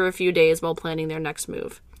stayed for a few days while planning their next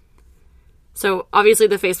move. So, obviously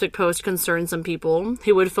the Facebook post concerned some people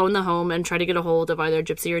who would phone the home and try to get a hold of either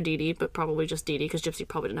Gypsy or Dee Dee, but probably just Dee Dee, because Gypsy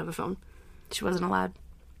probably didn't have a phone. She wasn't allowed.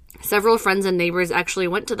 Several friends and neighbors actually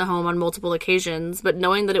went to the home on multiple occasions, but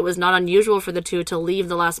knowing that it was not unusual for the two to leave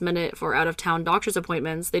the last minute for out-of-town doctor's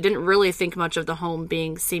appointments, they didn't really think much of the home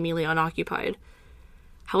being seemingly unoccupied.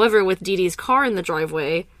 However, with Dee Dee's car in the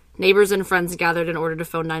driveway, neighbors and friends gathered in order to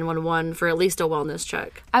phone 911 for at least a wellness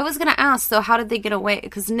check. I was going to ask, though, how did they get away?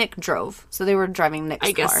 Because Nick drove, so they were driving Nick's car.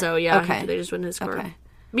 I guess so, yeah. Okay. They just went in his car. Okay.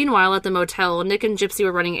 Meanwhile, at the motel, Nick and Gypsy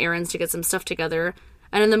were running errands to get some stuff together,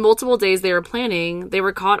 and in the multiple days they were planning, they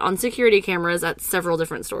were caught on security cameras at several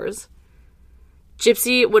different stores.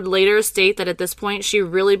 Gypsy would later state that at this point she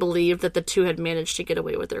really believed that the two had managed to get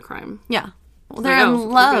away with their crime. Yeah. Well, they're in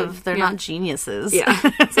love. They're Yeah. not geniuses. Yeah.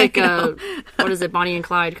 It's like, what is it, Bonnie and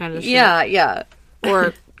Clyde kind of shit. Yeah, yeah.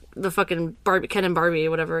 Or the fucking Ken and Barbie,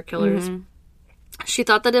 whatever, killers. Mm-hmm. She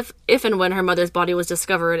thought that if and when her mother's body was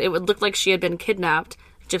discovered, it would look like she had been kidnapped,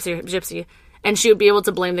 Gypsy, and she would be able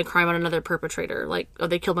to blame the crime on another perpetrator. Like, oh,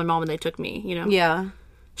 they killed my mom and they took me, you know? Yeah.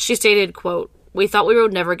 She stated, quote, "We thought we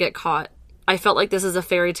would never get caught. I felt like this is a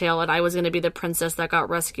fairy tale and I was going to be the princess that got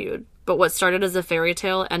rescued. But what started as a fairy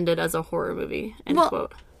tale ended as a horror movie," end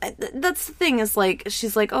quote. That's the thing, is like,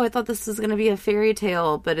 she's like, oh, I thought this was going to be a fairy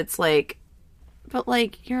tale, but it's like, but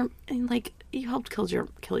like, you're, like, you helped kill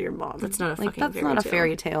your mom. That's not a fucking that's fairy not a tale.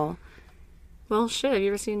 fairy tale. Well, shit, have you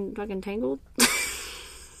ever seen fucking Tangled?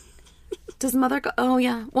 Does Mother go? Oh,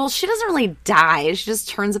 yeah. Well, she doesn't really die. She just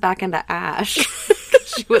turns back into ash.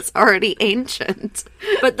 She was already ancient.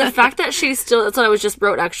 But the fact that she still, that's what I was just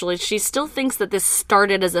wrote actually, she still thinks that this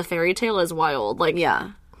started as a fairy tale is wild. Like,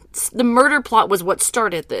 Yeah. the murder plot was what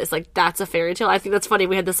started this. Like, that's a fairy tale. I think that's funny.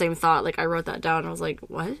 We had the same thought. Like, I wrote that down and I was like,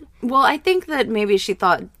 what? Well, I think that maybe she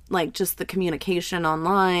thought, like, just the communication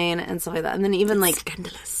online and stuff like that. And then even, like,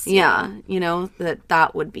 Scandalous. yeah, you know,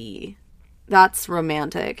 that would be, that's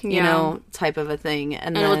romantic, you Yeah. know, type of a thing.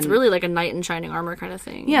 And then, it's really like a knight in shining armor kind of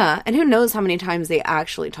thing. yeah, and who knows how many times they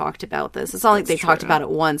actually talked about this. It's not like they talked about it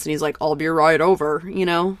once and he's like, I'll be right over, you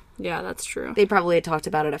know? Yeah, that's true. They probably had talked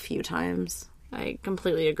about it a few times. I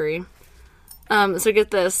completely agree. So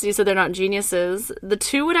get this. You said they're not geniuses. The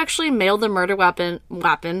two would actually mail the murder weapon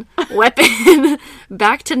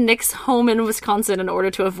back to Nick's home in Wisconsin in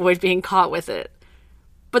order to avoid being caught with it.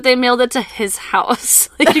 But they mailed it to his house.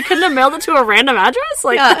 Like, you couldn't have mailed it to a random address?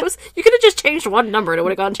 Like, Yeah. you could have just changed one number and it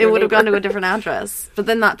would have gone to It a would have neighbor. gone to a different address. But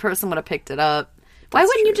then that person would have picked it up. Why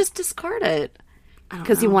wouldn't you just discard it?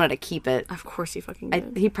 Because he wanted to keep it. Of course he fucking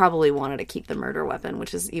did. He probably wanted to keep the murder weapon,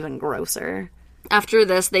 which is even grosser. After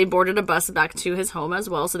this, they boarded a bus back to his home as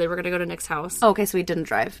well, so they were going to go to Nick's house. Oh, okay, so he didn't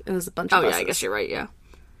drive. It was a bunch of buses. Yeah, I guess you're right, yeah.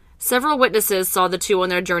 Several witnesses saw the two on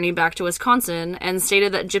their journey back to Wisconsin and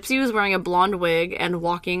stated that Gypsy was wearing a blonde wig and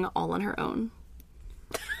walking all on her own.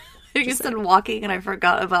 You said walking, and I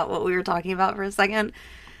forgot about what we were talking about for a second.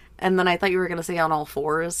 And then I thought you were going to say on all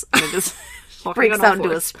fours. And it just breaks on all out into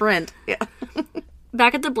a fours. sprint. Yeah.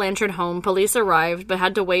 Back at the Blanchard home, police arrived but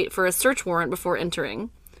had to wait for a search warrant before entering.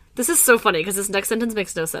 This is so funny because this next sentence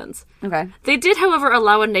makes no sense. Okay. They did, however,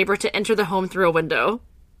 allow a neighbor to enter the home through a window.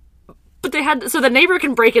 But they had, so the neighbor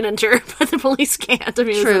can break and enter, but the police can't. I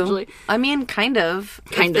mean, essentially. I mean, kind of.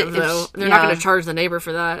 Though. They're not going to charge the neighbor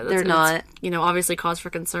for that. They're not. You know, obviously cause for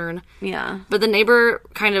concern. Yeah. But the neighbor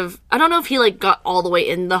kind of, I don't know if he, like, got all the way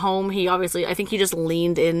in the home. He obviously, I think he just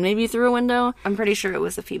leaned in maybe through a window. I'm pretty sure it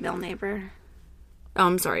was a female neighbor.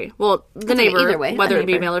 I'm sorry. Well, the okay, neighbor, either way, whether a it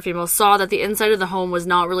be neighbor. male or female, saw that the inside of the home was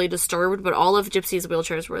not really disturbed, but all of Gypsy's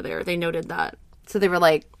wheelchairs were there. They noted that. So they were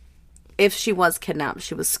like, if she was kidnapped,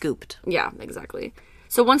 she was scooped. Yeah, exactly.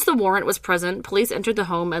 So once the warrant was present, police entered the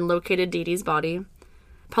home and located Dee Dee's body.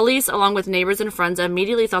 Police, along with neighbors and friends,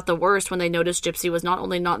 immediately thought the worst when they noticed Gypsy was not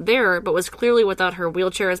only not there, but was clearly without her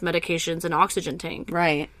wheelchairs, medications, and oxygen tank.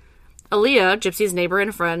 Right. Aaliyah, Gypsy's neighbor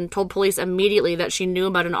and friend, told police immediately that she knew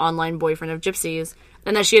about an online boyfriend of Gypsy's,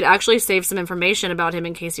 and that she had actually saved some information about him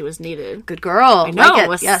in case he was needed. Good girl. I know, like it.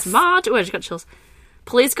 was Yes. smart. Ooh, I just got chills.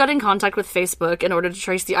 Police got in contact with Facebook in order to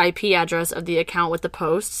trace the IP address of the account with the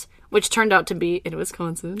posts, which turned out to be in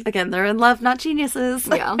Wisconsin. Again, they're in love, not geniuses.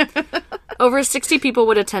 Yeah. Over 60 people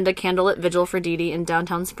would attend a candlelit vigil for Dee Dee in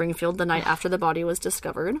downtown Springfield the night after the body was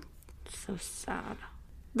discovered. So sad.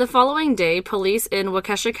 The following day, police in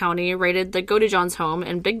Waukesha County raided the Godejohn's home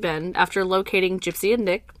in Big Bend after locating Gypsy and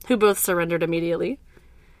Nick, who both surrendered immediately.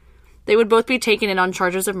 They would both be taken in on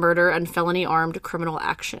charges of murder and felony armed criminal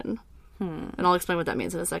action. And I'll explain what that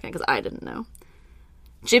means in a second, because I didn't know.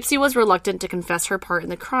 Gypsy was reluctant to confess her part in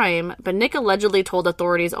the crime, but Nick allegedly told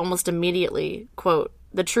authorities almost immediately, quote,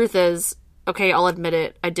 "The truth is, okay, I'll admit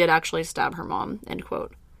it, I did actually stab her mom," end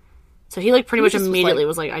quote. So he, pretty much just was immediately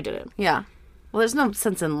was like, I did it. Yeah. Well, there's no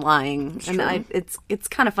sense in lying. true. It's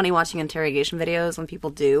kind of funny watching interrogation videos when people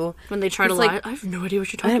do. When they try to It's lie, like, I have no idea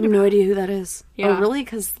what you're I talking have about. no idea who that is. Yeah. Oh, really?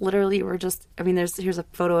 Because literally we're just... I mean, here's a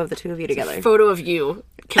photo of the two of you together. Photo of you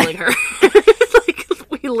killing her.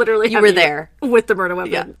 We literally You have were there. with the murder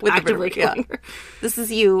weapon, Yeah, with the actively murder weapon, killing her. This is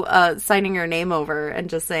you signing your name over and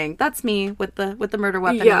just saying, that's me with the murder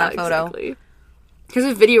weapon in that photo. Exactly. Here's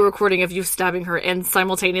a video recording of you stabbing her and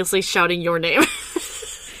simultaneously shouting your name.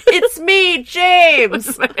 It's me,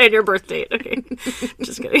 James! And your birth date. Okay.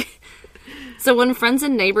 Just kidding. So when friends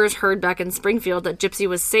and neighbors heard back in Springfield that Gypsy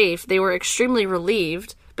was safe, they were extremely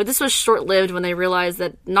relieved, but this was short-lived when they realized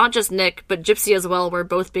that not just Nick, but Gypsy as well were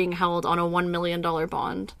both being held on a $1 million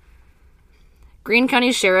bond. Greene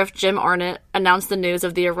County Sheriff Jim Arnott announced the news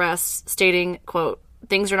of the arrests, stating, quote,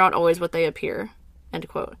 "Things are not always what they appear," end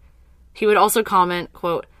quote. He would also comment,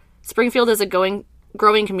 quote, "Springfield is a growing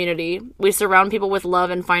community. We surround people with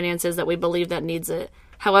love and finances that we believe that needs it.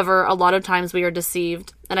 However, a lot of times we are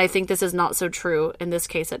deceived, and I think this is not so true in this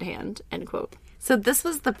case at hand," end quote. So this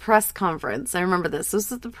was the press conference. I remember this. This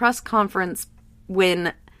was the press conference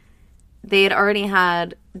when they had already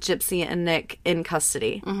had Gypsy and Nick in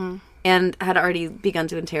custody and had already begun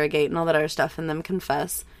to interrogate and all that other stuff and them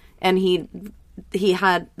confess. And he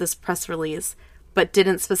had this press release, but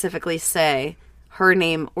didn't specifically say her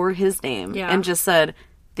name or his name, and just said,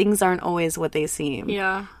 "Things aren't always what they seem."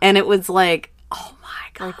 Yeah. And it was like, oh my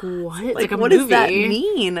God. Like, what? It's Like, a what movie. does that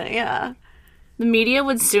mean? Yeah. The media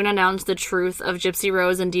would soon announce the truth of Gypsy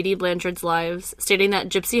Rose and Dee Dee Blanchard's lives, stating that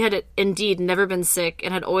Gypsy had indeed never been sick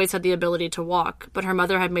and had always had the ability to walk, but her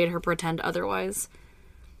mother had made her pretend otherwise.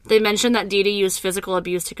 They mentioned that Dee Dee used physical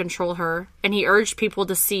abuse to control her, and he urged people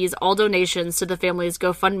to seize all donations to the family's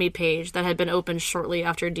GoFundMe page that had been opened shortly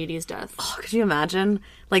after Dee Dee's death. Oh, could you imagine,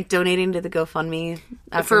 donating to the GoFundMe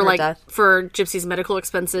after For, her death? for Gypsy's medical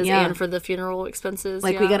expenses Yeah. and for the funeral expenses.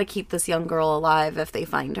 We got to keep this young girl alive if they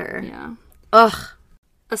find her. Yeah. Ugh.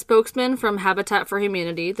 A spokesman from Habitat for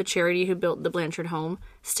Humanity, the charity who built the Blanchard home,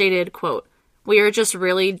 stated, quote, "We are just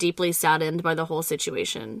really deeply saddened by the whole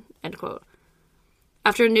situation," end quote.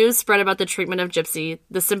 After news spread about the treatment of Gypsy,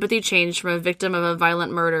 the sympathy changed from a victim of a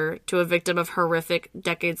violent murder to a victim of horrific,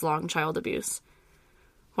 decades-long child abuse.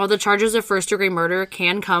 While the charges of first-degree murder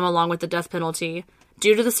can come along with the death penalty,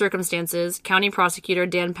 due to the circumstances, County Prosecutor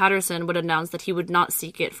Dan Patterson would announce that he would not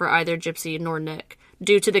seek it for either Gypsy nor Nick,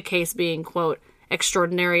 due to the case being, quote,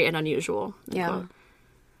 "extraordinary and unusual," end Yeah. quote.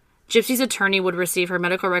 Gypsy's attorney would receive her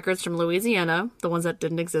medical records from Louisiana, the ones that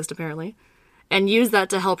didn't exist apparently, and use that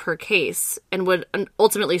to help her case, and would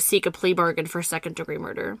ultimately seek a plea bargain for second-degree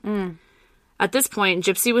murder. At this point,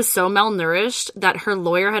 Gypsy was so malnourished that her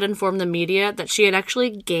lawyer had informed the media that she had actually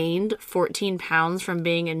gained 14 pounds from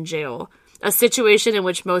being in jail, a situation in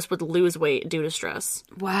which most would lose weight due to stress.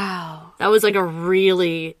 Wow. That was, a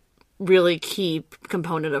really, really key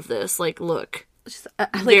component of this. Look,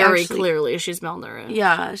 very clearly she's malnourished.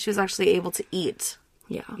 Yeah, she was actually able to eat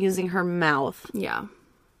Yeah. using her mouth. Yeah.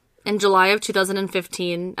 In July of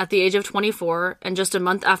 2015, at the age of 24, and just a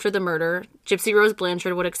month after the murder, Gypsy Rose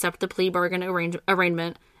Blanchard would accept the plea bargain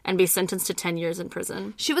arraignment and be sentenced to 10 years in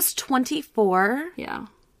prison. She was 24, Yeah.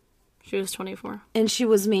 She was 24. and she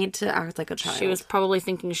was made to act like a child. She was probably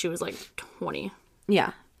thinking she was 20.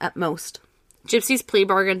 Yeah, at most. Gypsy's plea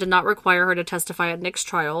bargain did not require her to testify at Nick's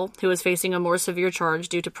trial, who was facing a more severe charge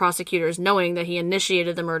due to prosecutors knowing that he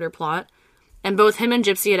initiated the murder plot, and both him and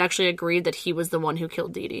Gypsy had actually agreed that he was the one who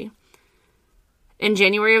killed Dee Dee. In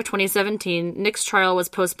January of 2017, Nick's trial was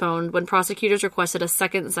postponed when prosecutors requested a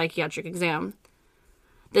second psychiatric exam.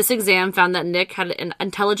 This exam found that Nick had an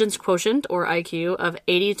intelligence quotient, or IQ, of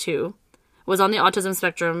 82, was on the autism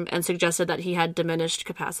spectrum, and suggested that he had diminished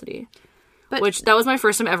capacity. Which, that was my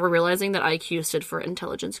first time ever realizing that IQ stood for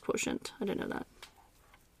intelligence quotient. I didn't know that.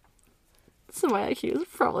 So my IQ is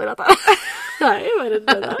probably not that high. I didn't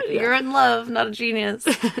know that. Yeah. You're in love, not a genius.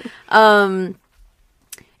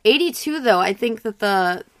 82, though, I think that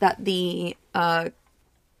the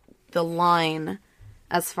line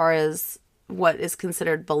as far as what is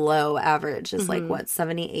considered below average is like what,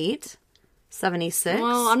 78? 76?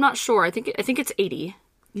 Well, I'm not sure. I think it's 80.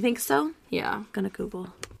 You think so? Yeah. I'm gonna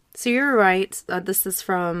Google. So you're right. This is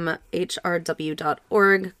from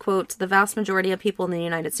hrw.org. Quote, the vast majority of people in the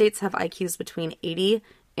United States have IQs between 80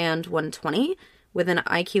 and 120, with an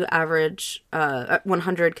IQ average,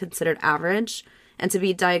 100 considered average. And to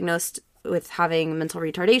be diagnosed with having mental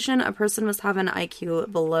retardation, a person must have an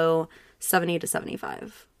IQ below 70 to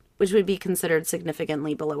 75, which would be considered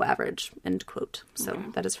significantly below average, end quote. So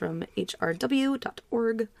that is from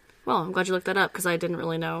hrw.org. Well, I'm glad you looked that up, because I didn't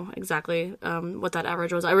really know exactly what that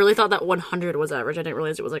average was. I really thought that 100 was average. I didn't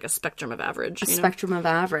realize it was like a spectrum of average. Spectrum of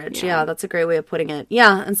average. Yeah, that's a great way of putting it.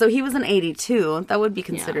 Yeah, and so he was an 82. That would be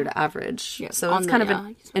considered average. Yeah, so it's kind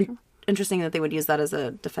of interesting that they would use that as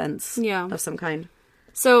a defense of some kind.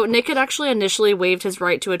 So Nick had actually initially waived his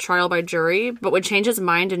right to a trial by jury, but would change his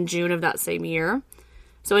mind in June of that same year.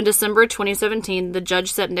 So in December 2017, the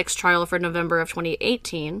judge set Nick's trial for November of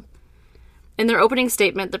 2018. In their opening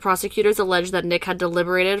statement, the prosecutors alleged that Nick had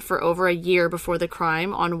deliberated for over a year before the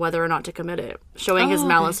crime on whether or not to commit it, showing his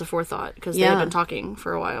malice aforethought, because they had been talking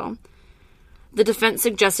for a while. The defense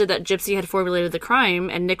suggested that Gypsy had formulated the crime,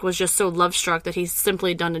 and Nick was just so love-struck that he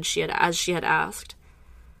simply done as she had asked.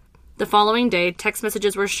 The following day, text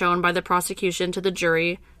messages were shown by the prosecution to the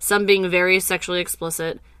jury, some being very sexually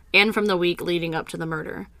explicit, and from the week leading up to the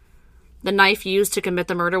murder. The knife used to commit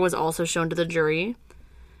the murder was also shown to the jury.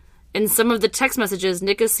 In some of the text messages,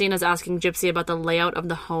 Nick is seen as asking Gypsy about the layout of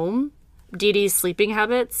the home, Dee Dee's sleeping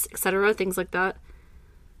habits, etc., things like that.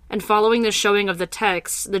 And following the showing of the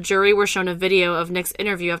text, the jury were shown a video of Nick's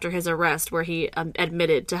interview after his arrest, where he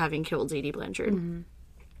admitted to having killed Dee Dee Blanchard. Mm-hmm.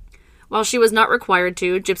 While she was not required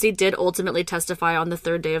to, Gypsy did ultimately testify on the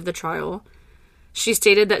third day of the trial. She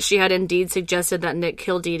stated that she had indeed suggested that Nick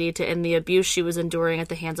kill Dee Dee to end the abuse she was enduring at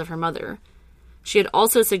the hands of her mother. She had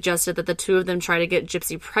also suggested that the two of them try to get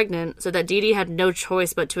Gypsy pregnant so that Dee Dee had no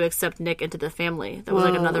choice but to accept Nick into the family. That was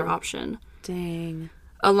like another option. Dang.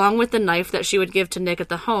 Along with the knife that she would give to Nick at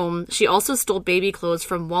the home, she also stole baby clothes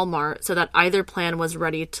from Walmart so that either plan was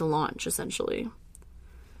ready to launch, essentially.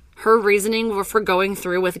 Her reasoning for going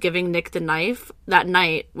through with giving Nick the knife that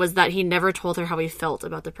night was that he never told her how he felt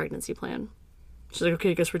about the pregnancy plan. She's like,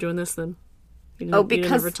 okay, I guess we're doing this then. Because you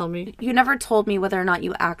never told me. You never told me whether or not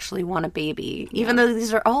you actually want a baby. Even though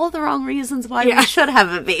these are all the wrong reasons why we should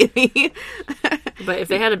have a baby. But if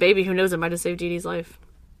they had a baby, who knows, it might have saved Dee Dee's life.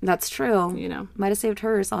 That's true. You know. Might have saved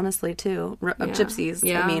hers, honestly, too. Gypsy's.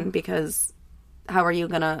 Yeah. I mean, because how are you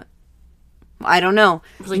gonna... I don't know.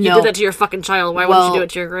 Like, you did that to your fucking child. Why wouldn't you do it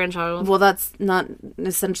to your grandchild? Well, that's not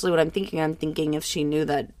essentially what I'm thinking. I'm thinking if she knew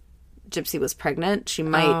that Gypsy was pregnant, she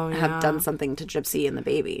might have done something to Gypsy and the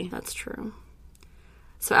baby. That's true.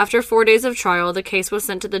 So after 4 days of trial, the case was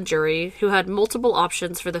sent to the jury, who had multiple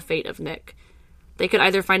options for the fate of Nick. They could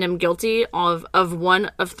either find him guilty of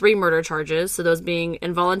one of 3 murder charges, so those being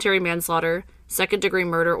involuntary manslaughter, second-degree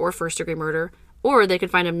murder, or first-degree murder, or they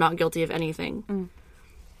could find him not guilty of anything. Mm.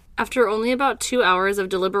 After only about 2 hours of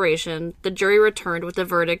deliberation, the jury returned with a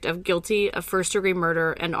verdict of guilty of first-degree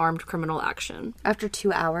murder and armed criminal action. After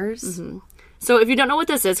 2 hours? Mm-hmm. So if you don't know what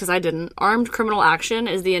this is, because I didn't, armed criminal action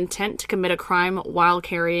is the intent to commit a crime while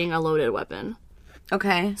carrying a loaded weapon.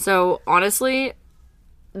 Okay. So honestly,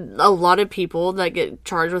 a lot of people that get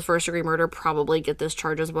charged with first-degree murder probably get this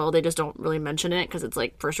charge as well. They just don't really mention it because it's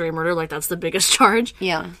like first-degree murder, like that's the biggest charge.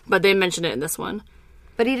 Yeah. But they mention it in this one.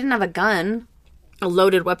 But he didn't have a gun. A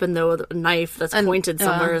loaded weapon, though, a knife that's pointed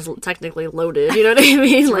somewhere is technically loaded. You know what I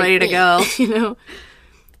mean? It's ready to go. You know?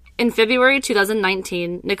 In February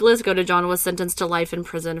 2019, Nicholas Godejohn was sentenced to life in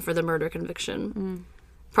prison for the murder conviction. Mm.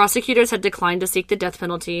 Prosecutors had declined to seek the death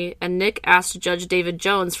penalty, and Nick asked Judge David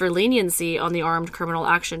Jones for leniency on the armed criminal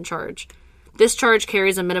action charge. This charge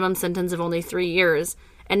carries a minimum sentence of only 3 years,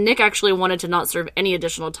 and Nick actually wanted to not serve any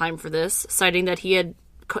additional time for this, citing that he had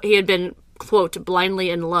been, quote,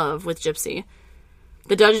 blindly in love with Gypsy.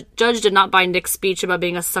 The judge did not buy Nick's speech about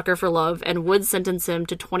being a sucker for love and would sentence him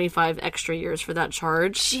to 25 extra years for that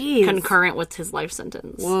charge, Jeez. concurrent with his life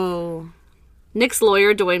sentence. Whoa. Nick's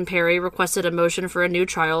lawyer, Dwayne Perry, requested a motion for a new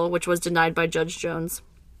trial, which was denied by Judge Jones.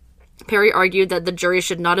 Perry argued that the jury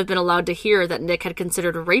should not have been allowed to hear that Nick had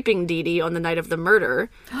considered raping Dee Dee on the night of the murder.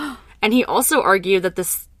 And he also argued that the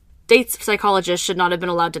state's psychologist should not have been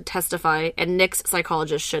allowed to testify, and Nick's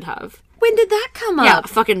psychologist should have. When did that come up? Yeah,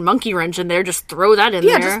 fucking monkey wrench in there. Just throw that in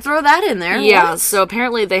there. Yeah, just throw that in there. Yeah, What? so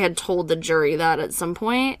apparently they had told the jury that at some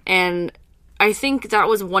point, and I think that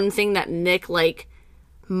was one thing that Nick, like,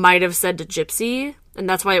 might have said to Gypsy, and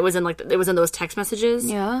that's why it was in, like, it was in those text messages.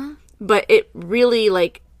 Yeah. But it really,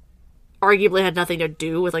 like, arguably had nothing to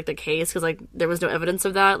do with, like, the case, because, like, there was no evidence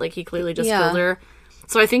of that. Like, he clearly just killed her.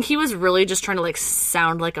 So I think he was really just trying to, like,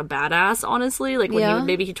 sound like a badass, honestly. Like, when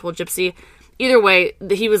maybe he told Gypsy. Either way,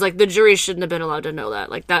 he was like, the jury shouldn't have been allowed to know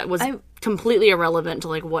that. Like, that was completely irrelevant to,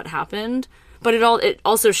 like, what happened. But it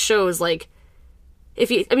also shows, like,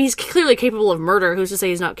 he's clearly capable of murder. Who's to say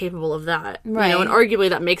he's not capable of that? Right. You know, and arguably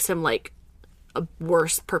that makes him, like, a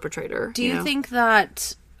worse perpetrator. Do you think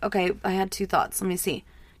that... Okay, I had two thoughts. Let me see.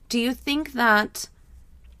 Do you think that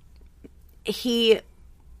he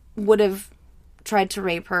would have tried to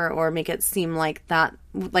rape her or make it seem like that,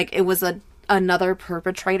 like it was another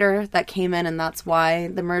perpetrator that came in and that's why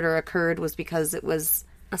the murder occurred, was because it was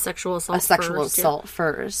a sexual assault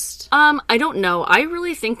first? I don't know. I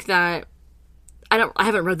really think that I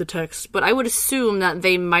haven't read the text, but I would assume that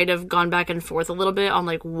they might have gone back and forth a little bit on,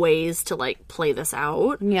 like, ways to, like, play this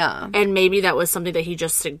out. Yeah. And maybe that was something that he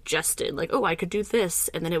just suggested, like, oh, I could do this,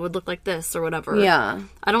 and then it would look like this, or whatever. Yeah.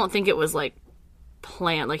 I don't think it was, like,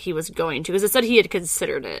 planned, like he was going to, because it said he had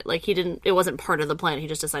considered it. Like, it wasn't part of the plan, he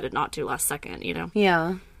just decided not to last second, you know?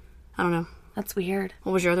 Yeah. I don't know. That's weird.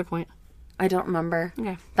 What was your other point? I don't remember.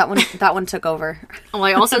 Okay. That one took over. Well,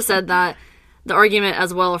 I also said that the argument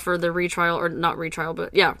as well for the retrial, or not retrial,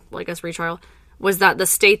 but yeah, well, I guess retrial, was that the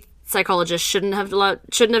state psychologist shouldn't have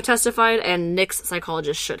testified, and Nick's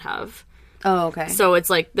psychologist should have. Oh, okay. So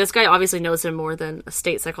it's like, this guy obviously knows him more than a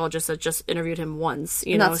state psychologist that just interviewed him once,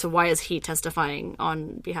 you know, so why is he testifying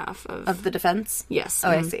on behalf of... the defense? Yes. Oh,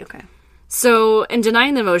 I see, okay. So, in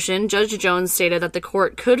denying the motion, Judge Jones stated that the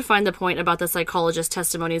court could find the point about the psychologist's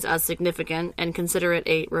testimonies as significant and consider it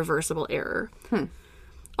a reversible error.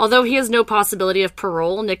 Although he has no possibility of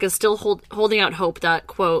parole, Nick is still holding out hope that,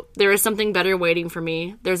 quote, there is something better waiting for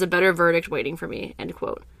me, there's a better verdict waiting for me, end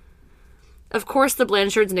quote. Of course, the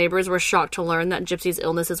Blanchards' neighbors were shocked to learn that Gypsy's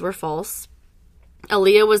illnesses were false.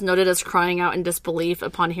 Aaliyah was noted as crying out in disbelief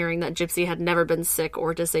upon hearing that Gypsy had never been sick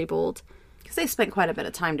or disabled. Because they spent quite a bit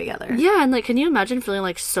of time together. Yeah, and, like, can you imagine feeling,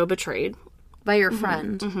 like, so betrayed? By your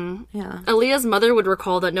friend. Mm-hmm. Yeah. Aaliyah's mother would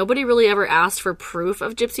recall that nobody really ever asked for proof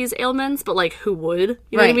of Gypsy's ailments, but, like, who would?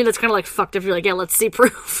 You know what I mean? That's kind of, like, fucked if you're like, yeah, let's see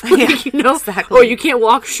proof. Like, yeah, you know? exactly. Or you can't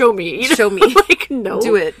walk, show me. You know? Show me. Like, no.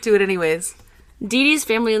 Do it anyways. Dee Dee's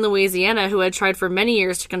family in Louisiana, who had tried for many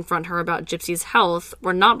years to confront her about Gypsy's health,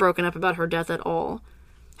 were not broken up about her death at all.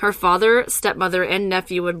 Her father, stepmother, and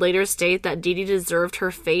nephew would later state that Dee Dee deserved her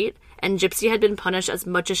fate, and Gypsy had been punished as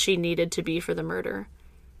much as she needed to be for the murder.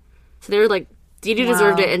 So they were like, Dee Dee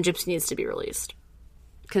deserved it, and Gypsy needs to be released.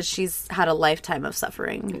 Because she's had a lifetime of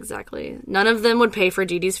suffering. Exactly. None of them would pay for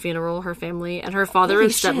Dee Dee's funeral, her family, and her father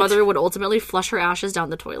and stepmother would ultimately flush her ashes down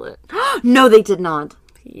the toilet. No, they did not.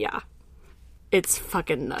 Yeah. It's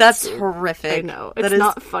fucking nuts. That's horrific. I know. It's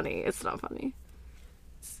not funny. It's not funny.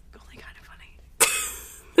 It's only kind of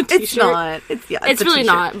funny. It's not. It's really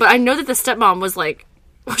not. But I know that the stepmom was like,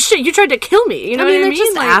 oh shit, you tried to kill me. You know what I mean? They're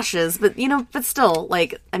just like, ashes, but but still,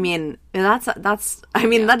 like, I mean, that's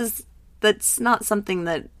not something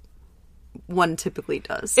that one typically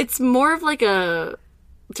does. It's more of like to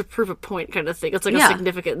prove a point kind of thing. It's like a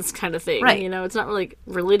significance kind of thing. Right. You know, it's not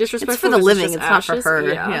really disrespectful. It's for the living. It's ashes. not for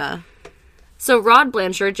her. Yeah. So Rod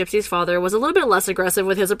Blanchard, Gypsy's father, was a little bit less aggressive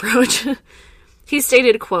with his approach. He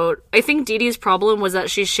stated, quote, I think Dee Dee's problem was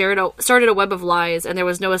that she started a web of lies and there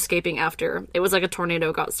was no escaping after. It was like a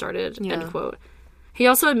tornado got started, end quote. He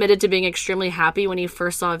also admitted to being extremely happy when he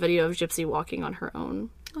first saw a video of Gypsy walking on her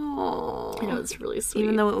own. Oh, You know, it's really sweet.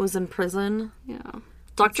 Even though it was in prison? Yeah.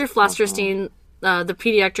 Dr. Flasterstein, the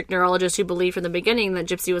pediatric neurologist who believed from the beginning that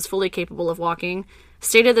Gypsy was fully capable of walking,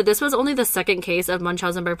 stated that this was only the second case of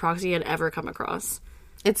Munchausen by proxy he had ever come across.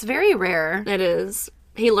 It's very rare. It is.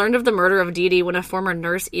 He learned of the murder of Dee Dee when a former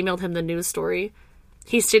nurse emailed him the news story.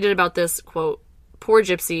 He stated about this, quote, poor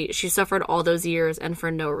Gypsy, she suffered all those years and for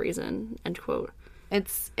no reason, end quote.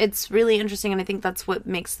 It's really interesting, and I think that's what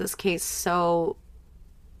makes this case so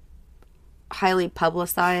highly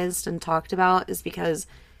publicized and talked about, is because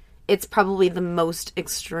it's probably the most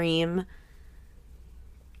extreme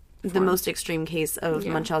case of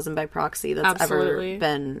Munchausen by proxy that's ever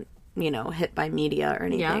been, hit by media or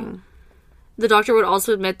anything. Yeah. The doctor would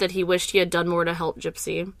also admit that he wished he had done more to help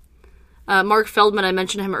Gypsy. Mark Feldman, I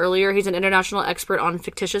mentioned him earlier, he's an international expert on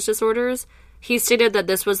fictitious disorders. He stated that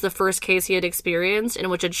this was the first case he had experienced in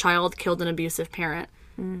which a child killed an abusive parent.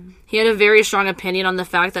 He had a very strong opinion on the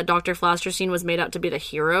fact that Dr. Flasterstein was made out to be the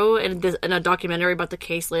hero in a documentary about the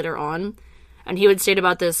case later on. And he would state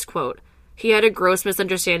about this, quote, "He had a gross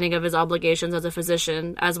misunderstanding of his obligations as a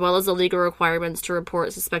physician, as well as the legal requirements to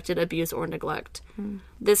report suspected abuse or neglect.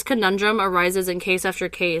 This conundrum arises in case after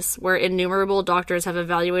case, where innumerable doctors have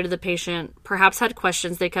evaluated the patient, perhaps had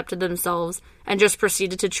questions they kept to themselves, and just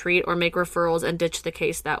proceeded to treat or make referrals and ditch the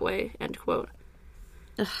case that way," end quote.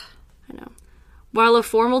 Ugh. I know. While a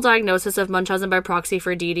formal diagnosis of Munchausen by proxy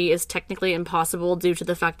for Dee Dee is technically impossible due to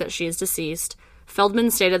the fact that she is deceased,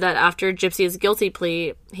 Feldman stated that after Gypsy's guilty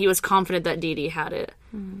plea, he was confident that Dee Dee had it.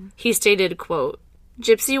 He stated, quote,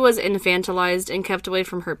 "Gypsy was infantilized and kept away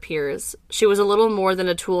from her peers. She was a little more than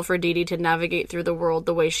a tool for Dee Dee to navigate through the world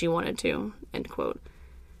the way she wanted to," end quote.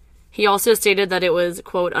 He also stated that it was,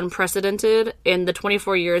 quote, "unprecedented in the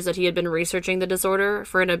 24 years that he had been researching the disorder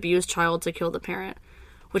for an abused child to kill the parent,"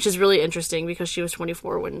 which is really interesting because she was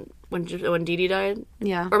 24 when Dee Dee died.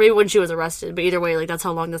 Yeah. Or maybe when she was arrested. But either way, like, that's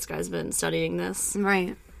how long this guy's been studying this.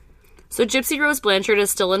 Right. So Gypsy Rose Blanchard is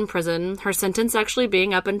still in prison, her sentence actually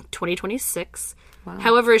being up in 2026. Wow.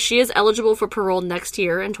 However, she is eligible for parole next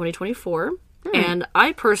year in 2024. And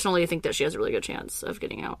I personally think that she has a really good chance of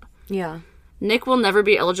getting out. Yeah. Nick will never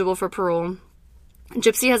be eligible for parole.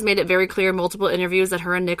 Gypsy has made it very clear in multiple interviews that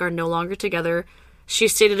her and Nick are no longer together. She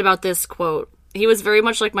stated about this, quote, "He was very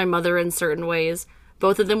much like my mother in certain ways.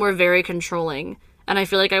 Both of them were very controlling, and I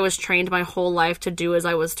feel like I was trained my whole life to do as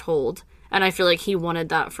I was told, and I feel like he wanted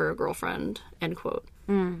that for a girlfriend," end quote.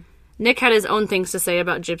 Nick had his own things to say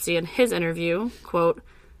about Gypsy in his interview, quote,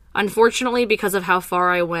 "Unfortunately, because of how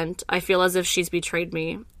far I went, I feel as if she's betrayed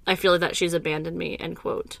me. I feel that she's abandoned me," end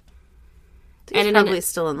quote. He's probably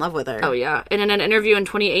still in love with her. Oh, yeah. And in an interview in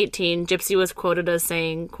 2018, Gypsy was quoted as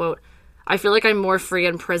saying, quote, "I feel like I'm more free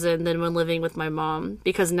in prison than when living with my mom,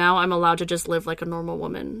 because now I'm allowed to just live like a normal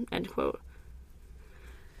woman," end quote.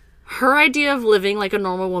 Her idea of living like a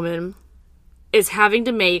normal woman is having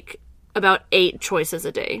to make about 8 choices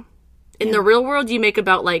a day. In the real world, you make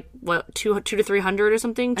about, like, what, 200 to 300 or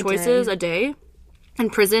something choices a day?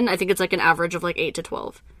 In prison, I think it's like an average of like 8 to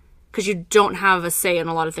 12. Because you don't have a say in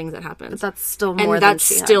a lot of things that happen. But that's still more than she had. And that's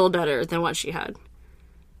still better than what she had.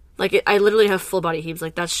 Like, I literally have full body heaves.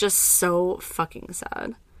 Like, that's just so fucking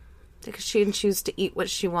sad. Because she can choose to eat what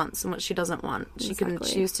she wants and what she doesn't want. She can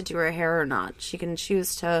choose to do her hair or not. She can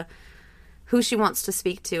choose to who she wants to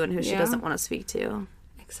speak to and who she doesn't want to speak to.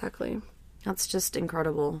 Exactly. That's just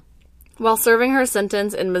incredible. While serving her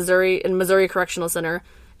sentence in Missouri Correctional Center,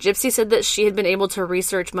 Gypsy said that she had been able to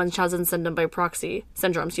research Munchausen syndrome by proxy,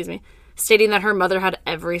 stating that her mother had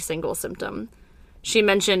every single symptom. She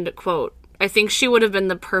mentioned, quote, "I think she would have been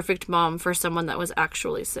the perfect mom for someone that was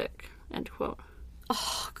actually sick," end quote.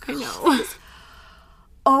 Oh, God. I know.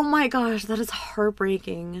 Oh my gosh, that is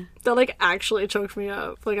heartbreaking. That, like, actually choked me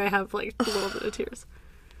up. Like, I have, like, a little bit of tears.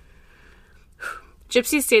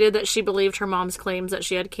 Gypsy stated that she believed her mom's claims that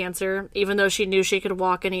she had cancer, even though she knew she could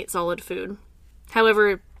walk and eat solid food.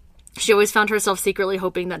 However, she always found herself secretly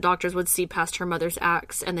hoping that doctors would see past her mother's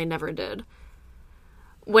acts, and they never did.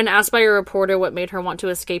 When asked by a reporter what made her want to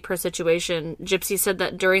escape her situation, Gypsy said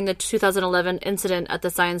that during the 2011 incident at the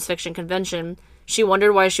science fiction convention, she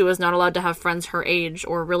wondered why she was not allowed to have friends her age,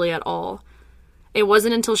 or really at all. It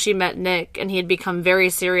wasn't until she met Nick, and he had become very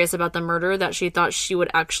serious about the murder, that she thought she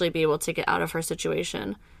would actually be able to get out of her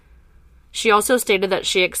situation. She also stated that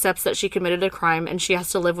she accepts that she committed a crime and she has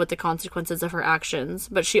to live with the consequences of her actions,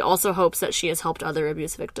 but she also hopes that she has helped other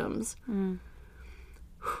abuse victims.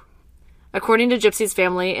 According to Gypsy's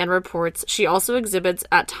family and reports, she also exhibits,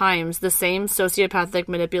 at times, the same sociopathic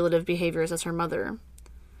manipulative behaviors as her mother.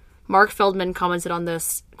 Mark Feldman commented on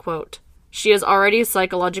this, quote, "She is already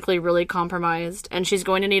psychologically really compromised, and she's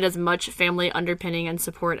going to need as much family underpinning and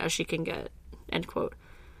support as she can get," end quote.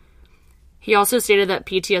 He also stated that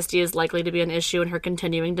PTSD is likely to be an issue in her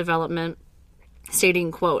continuing development,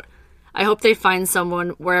 stating, quote, "I hope they find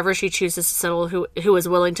someone wherever she chooses to settle who is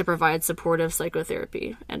willing to provide supportive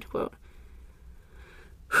psychotherapy," end quote.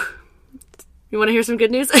 You want to hear some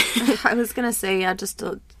good news? I was going to say, yeah, just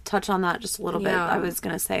to touch on that just a little bit. I was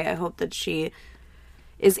going to say, I hope that she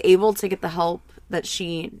is able to get the help that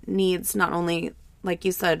she needs, not only, like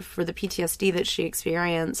you said, for the PTSD that she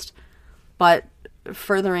experienced, but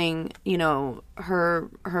furthering, you know, her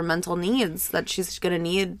mental needs, that she's going to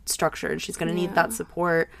need structure. She's going to need that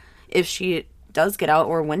support if she does get out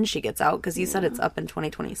or when she gets out, because you said it's up in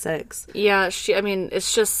 2026. Yeah,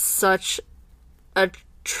 it's just such a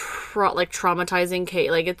traumatizing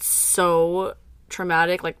case. Like, it's so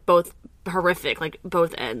traumatic, like, both horrific, like,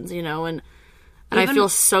 both ends, you know, and I feel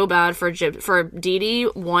so bad for Dee Dee,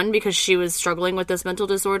 one, because she was struggling with this mental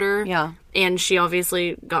disorder. Yeah. And she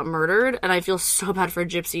obviously got murdered. And I feel so bad for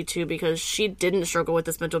Gypsy, too, because she didn't struggle with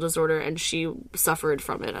this mental disorder and she suffered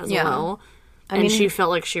from it as well. I mean, she felt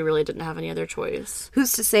like she really didn't have any other choice.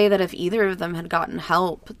 Who's to say that if either of them had gotten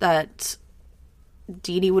help, that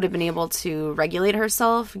Dee Dee would have been able to regulate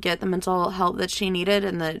herself, get the mental help that she needed,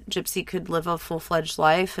 and that Gypsy could live a full-fledged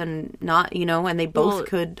life and not, you know, and they both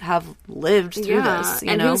could have lived through this,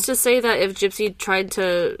 you know? Who's to say that if Gypsy tried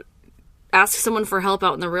to ask someone for help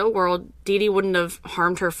out in the real world, Dee Dee wouldn't have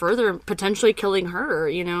harmed her further, potentially killing her,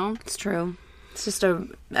 you know? It's true. It's just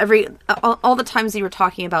all the times you were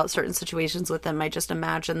talking about certain situations with them, I just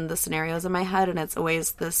imagine the scenarios in my head, and it's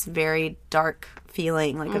always this very dark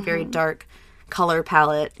feeling, like a very dark color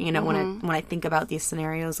palette, you know, when I think about these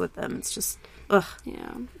scenarios with them. It's just, ugh.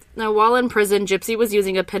 Yeah. Now, while in prison, Gypsy was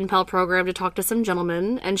using a pen pal program to talk to some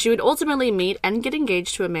gentlemen, and she would ultimately meet and get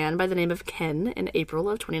engaged to a man by the name of Ken in April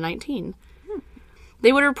of 2019.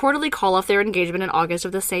 They would reportedly call off their engagement in August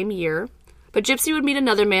of the same year, but Gypsy would meet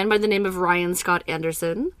another man by the name of Ryan Scott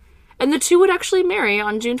Anderson, and the two would actually marry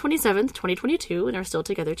on June 27th, 2022, and are still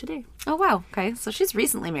together today. Oh, wow. Okay, so she's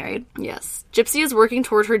recently married. Yes. Gypsy is working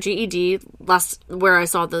toward her GED. Where I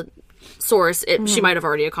saw the source, she might have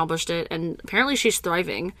already accomplished it, and apparently she's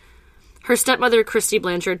thriving. Her stepmother, Christy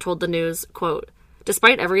Blanchard, told the news, quote,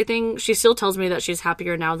 "Despite everything, she still tells me that she's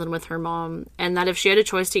happier now than with her mom, and that if she had a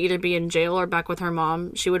choice to either be in jail or back with her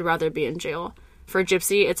mom, she would rather be in jail. For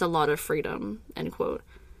Gypsy, it's a lot of freedom," end quote.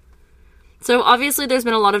 So, obviously, there's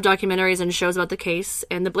been a lot of documentaries and shows about the case,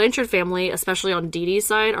 and the Blanchard family, especially on Dee Dee's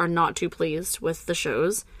side, are not too pleased with the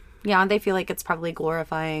shows. Yeah, they feel like it's probably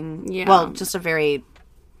glorifying, just a very,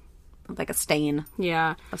 like a stain.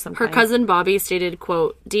 Yeah. Of some Her kind. cousin Bobby stated,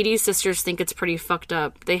 quote, "Dee Dee's sisters think it's pretty fucked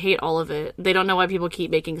up. They hate all of it. They don't know why people keep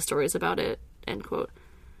making stories about it," end quote.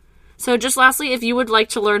 So just lastly, if you would like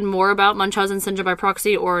to learn more about Munchausen syndrome by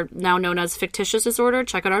proxy, or now known as fictitious disorder,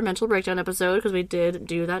 check out our mental breakdown episode, because we did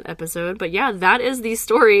do that episode. But yeah, that is the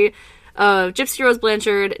story of Gypsy Rose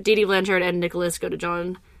Blanchard, Dee Dee Blanchard, and Nicholas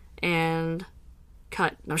Godejohn. And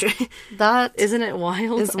cut. No, I'm kidding. That isn't it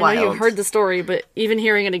wild? Is I wild. know you've heard the story, but even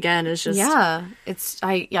hearing it again is just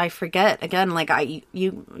I forget again. Like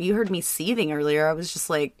you heard me seething earlier. I was just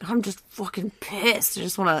like, I'm just fucking pissed. I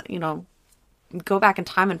just want to, you know, go back in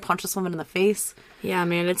time and punch this woman in the face. Yeah,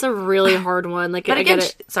 man, it's a really hard one. Like, but I again,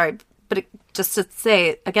 get it. Just to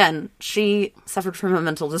say again, she suffered from a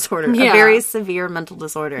mental disorder, a very severe mental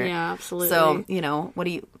disorder. Yeah, absolutely. So, you know,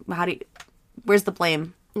 where's the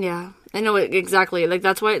blame? Yeah, I know exactly. Like,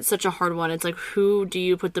 that's why it's such a hard one. It's like, who do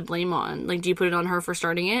you put the blame on? Like, do you put it on her for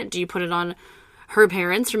starting it? Do you put it on her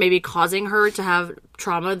parents for maybe causing her to have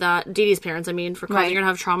trauma that, Dee Dee's parents, I mean, for causing her to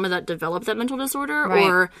have trauma that developed that mental disorder? Right.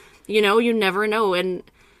 Or, you know, you never know. And,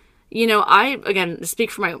 you know, I, again, speak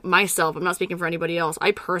for myself. I'm not speaking for anybody else.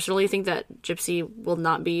 I personally think that Gypsy will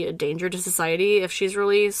not be a danger to society if she's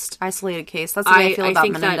released. Isolated case. That's the way I feel about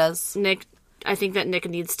Menendez. I think that Nick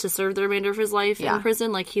needs to serve the remainder of his life in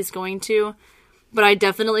prison, like he's going to. But I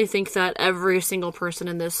definitely think that every single person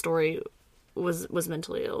in this story was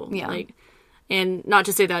mentally ill. Yeah. Like, and not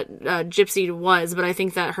to say that Gypsy was, but I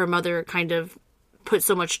think that her mother kind of put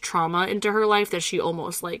so much trauma into her life that she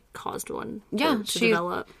almost, like, caused one to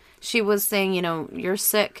develop. She was saying, you know, you're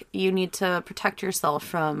sick. You need to protect yourself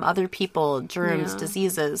from other people, germs,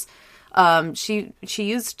 diseases. She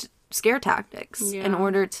used scare tactics in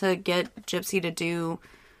order to get Gypsy to do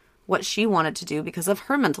what she wanted to do because of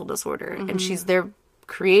her mental disorder. Mm-hmm. And she's there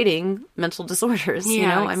creating mental disorders, you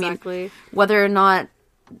know? Exactly. I mean, whether or not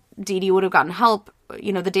Dee Dee would have gotten help,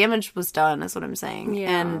 you know, the damage was done, is what I'm saying.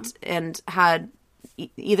 Yeah. And had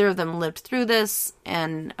either of them lived through this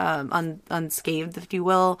and unscathed, if you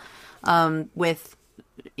will, with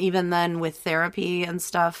even then with therapy and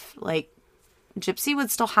stuff, like, Gypsy would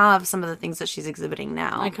still have some of the things that she's exhibiting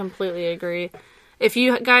now. I completely agree. If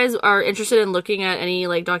you guys are interested in looking at any,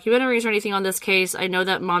 like, documentaries or anything on this case, I know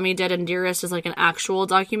that Mommy, Dead, and Dearest is, like, an actual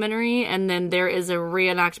documentary, and then there is a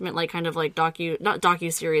reenactment, like, kind of, like, not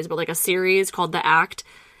docu-series, but, like, a series called The Act.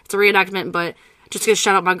 It's a reenactment, but just to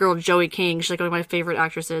shout out my girl, Joey King. She's, like, one of my favorite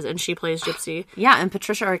actresses, and she plays Gypsy. Yeah, and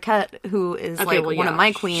Patricia Arquette, who is, one of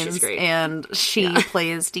my queens, and she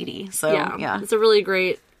plays Dee Dee. So, yeah. It's a really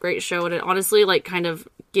great show, and it honestly, like, kind of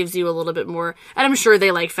gives you a little bit more, and I'm sure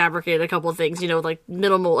they, like, fabricated a couple of things, you know, like,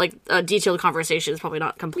 minimal, like, detailed conversation is probably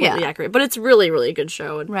not completely accurate, but it's really, really good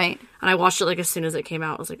show. And, Right. And I watched it, like, as soon as it came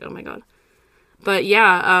out. I was like, oh my god. But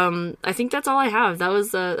yeah, I think that's all I have. That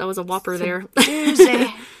was a whopper there.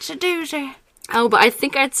 Doozy. Oh, but I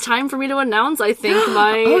think it's time for me to announce, I think,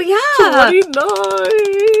 my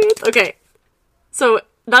 29th. Okay. So,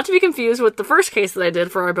 not to be confused with the first case that I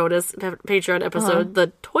did for our bonus Patreon episode, the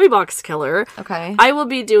Toy Box Killer. Okay. I will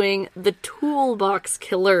be doing the Toolbox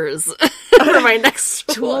Killers for my next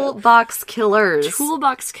Toolbox Killers.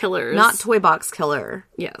 Toolbox Killers. Not Toy Box Killer.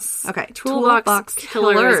 Yes. Okay. Toolbox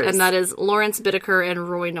Killers. And that is Lawrence Bittaker and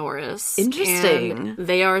Roy Norris. Interesting. And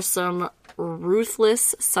they are some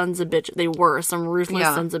ruthless sons of bitches. They were some ruthless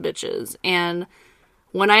sons of bitches. And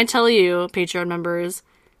when I tell you, Patreon members,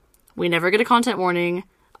 we never get a content warning.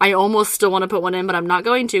 I almost still want to put one in, but I'm not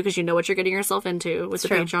going to, because you know what you're getting yourself into with the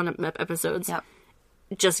Patreon episodes. Yep.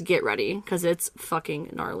 Just get ready, because it's fucking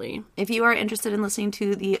gnarly. If you are interested in listening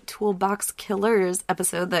to the Toolbox Killers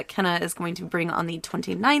episode that Kenna is going to bring on the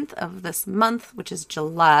 29th of this month, which is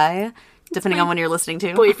July, depending on when you're listening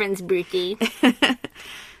to. Boyfriend's Bricky.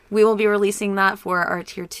 We will be releasing that for our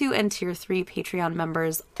Tier 2 and Tier 3 Patreon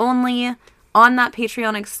members only. On that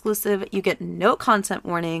Patreon exclusive, you get no content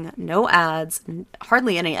warning, no ads,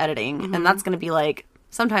 hardly any editing. And that's going to be like,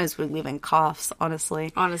 sometimes we leave in coughs,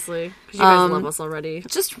 honestly. Honestly. Because you guys love us already.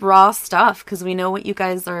 Just raw stuff, because we know what you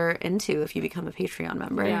guys are into if you become a Patreon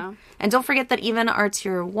member. Yeah. And don't forget that even our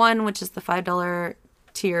Tier 1, which is the $5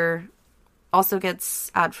 tier, also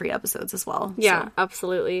gets ad-free episodes as well. Yeah,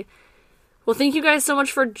 absolutely. Well, thank you guys so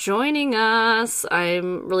much for joining us.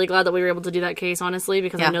 I'm really glad that we were able to do that case, honestly,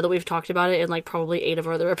 because I know that we've talked about it in, like, probably 8 of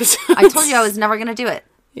our other episodes. I told you I was never going to do it.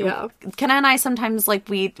 Yeah. Kenna and I sometimes, like,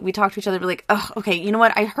 we talk to each other, we're like, oh, okay, you know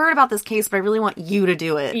what? I heard about this case, but I really want you to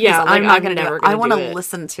do it. Yeah, like, I'm not going to never do it. I want to to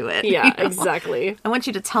listen to it. Yeah, you know? exactly. I want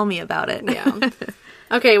you to tell me about it. Yeah.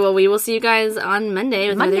 Okay, well, we will see you guys on Monday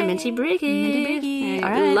with another Minty Bricky. Minty Bricky. All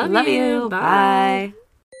right. Love you. Bye.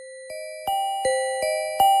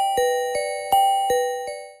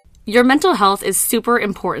 Your mental health is super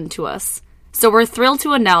important to us, so we're thrilled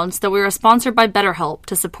to announce that we are sponsored by BetterHelp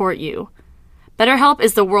to support you. BetterHelp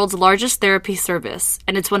is the world's largest therapy service,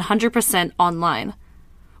 and it's 100% online.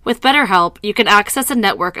 With BetterHelp, you can access a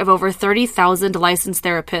network of over 30,000 licensed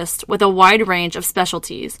therapists with a wide range of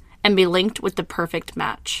specialties and be linked with the perfect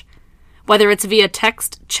match. Whether it's via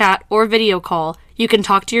text, chat, or video call, you can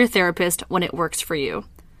talk to your therapist when it works for you.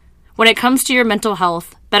 When it comes to your mental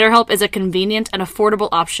health, BetterHelp is a convenient and affordable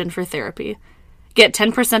option for therapy. Get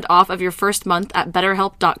 10% off of your first month at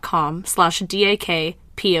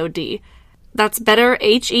betterhelp.com/DAKPOD. That's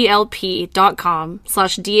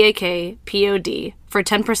betterhelp.com/DAKPOD for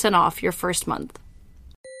 10% off your first month.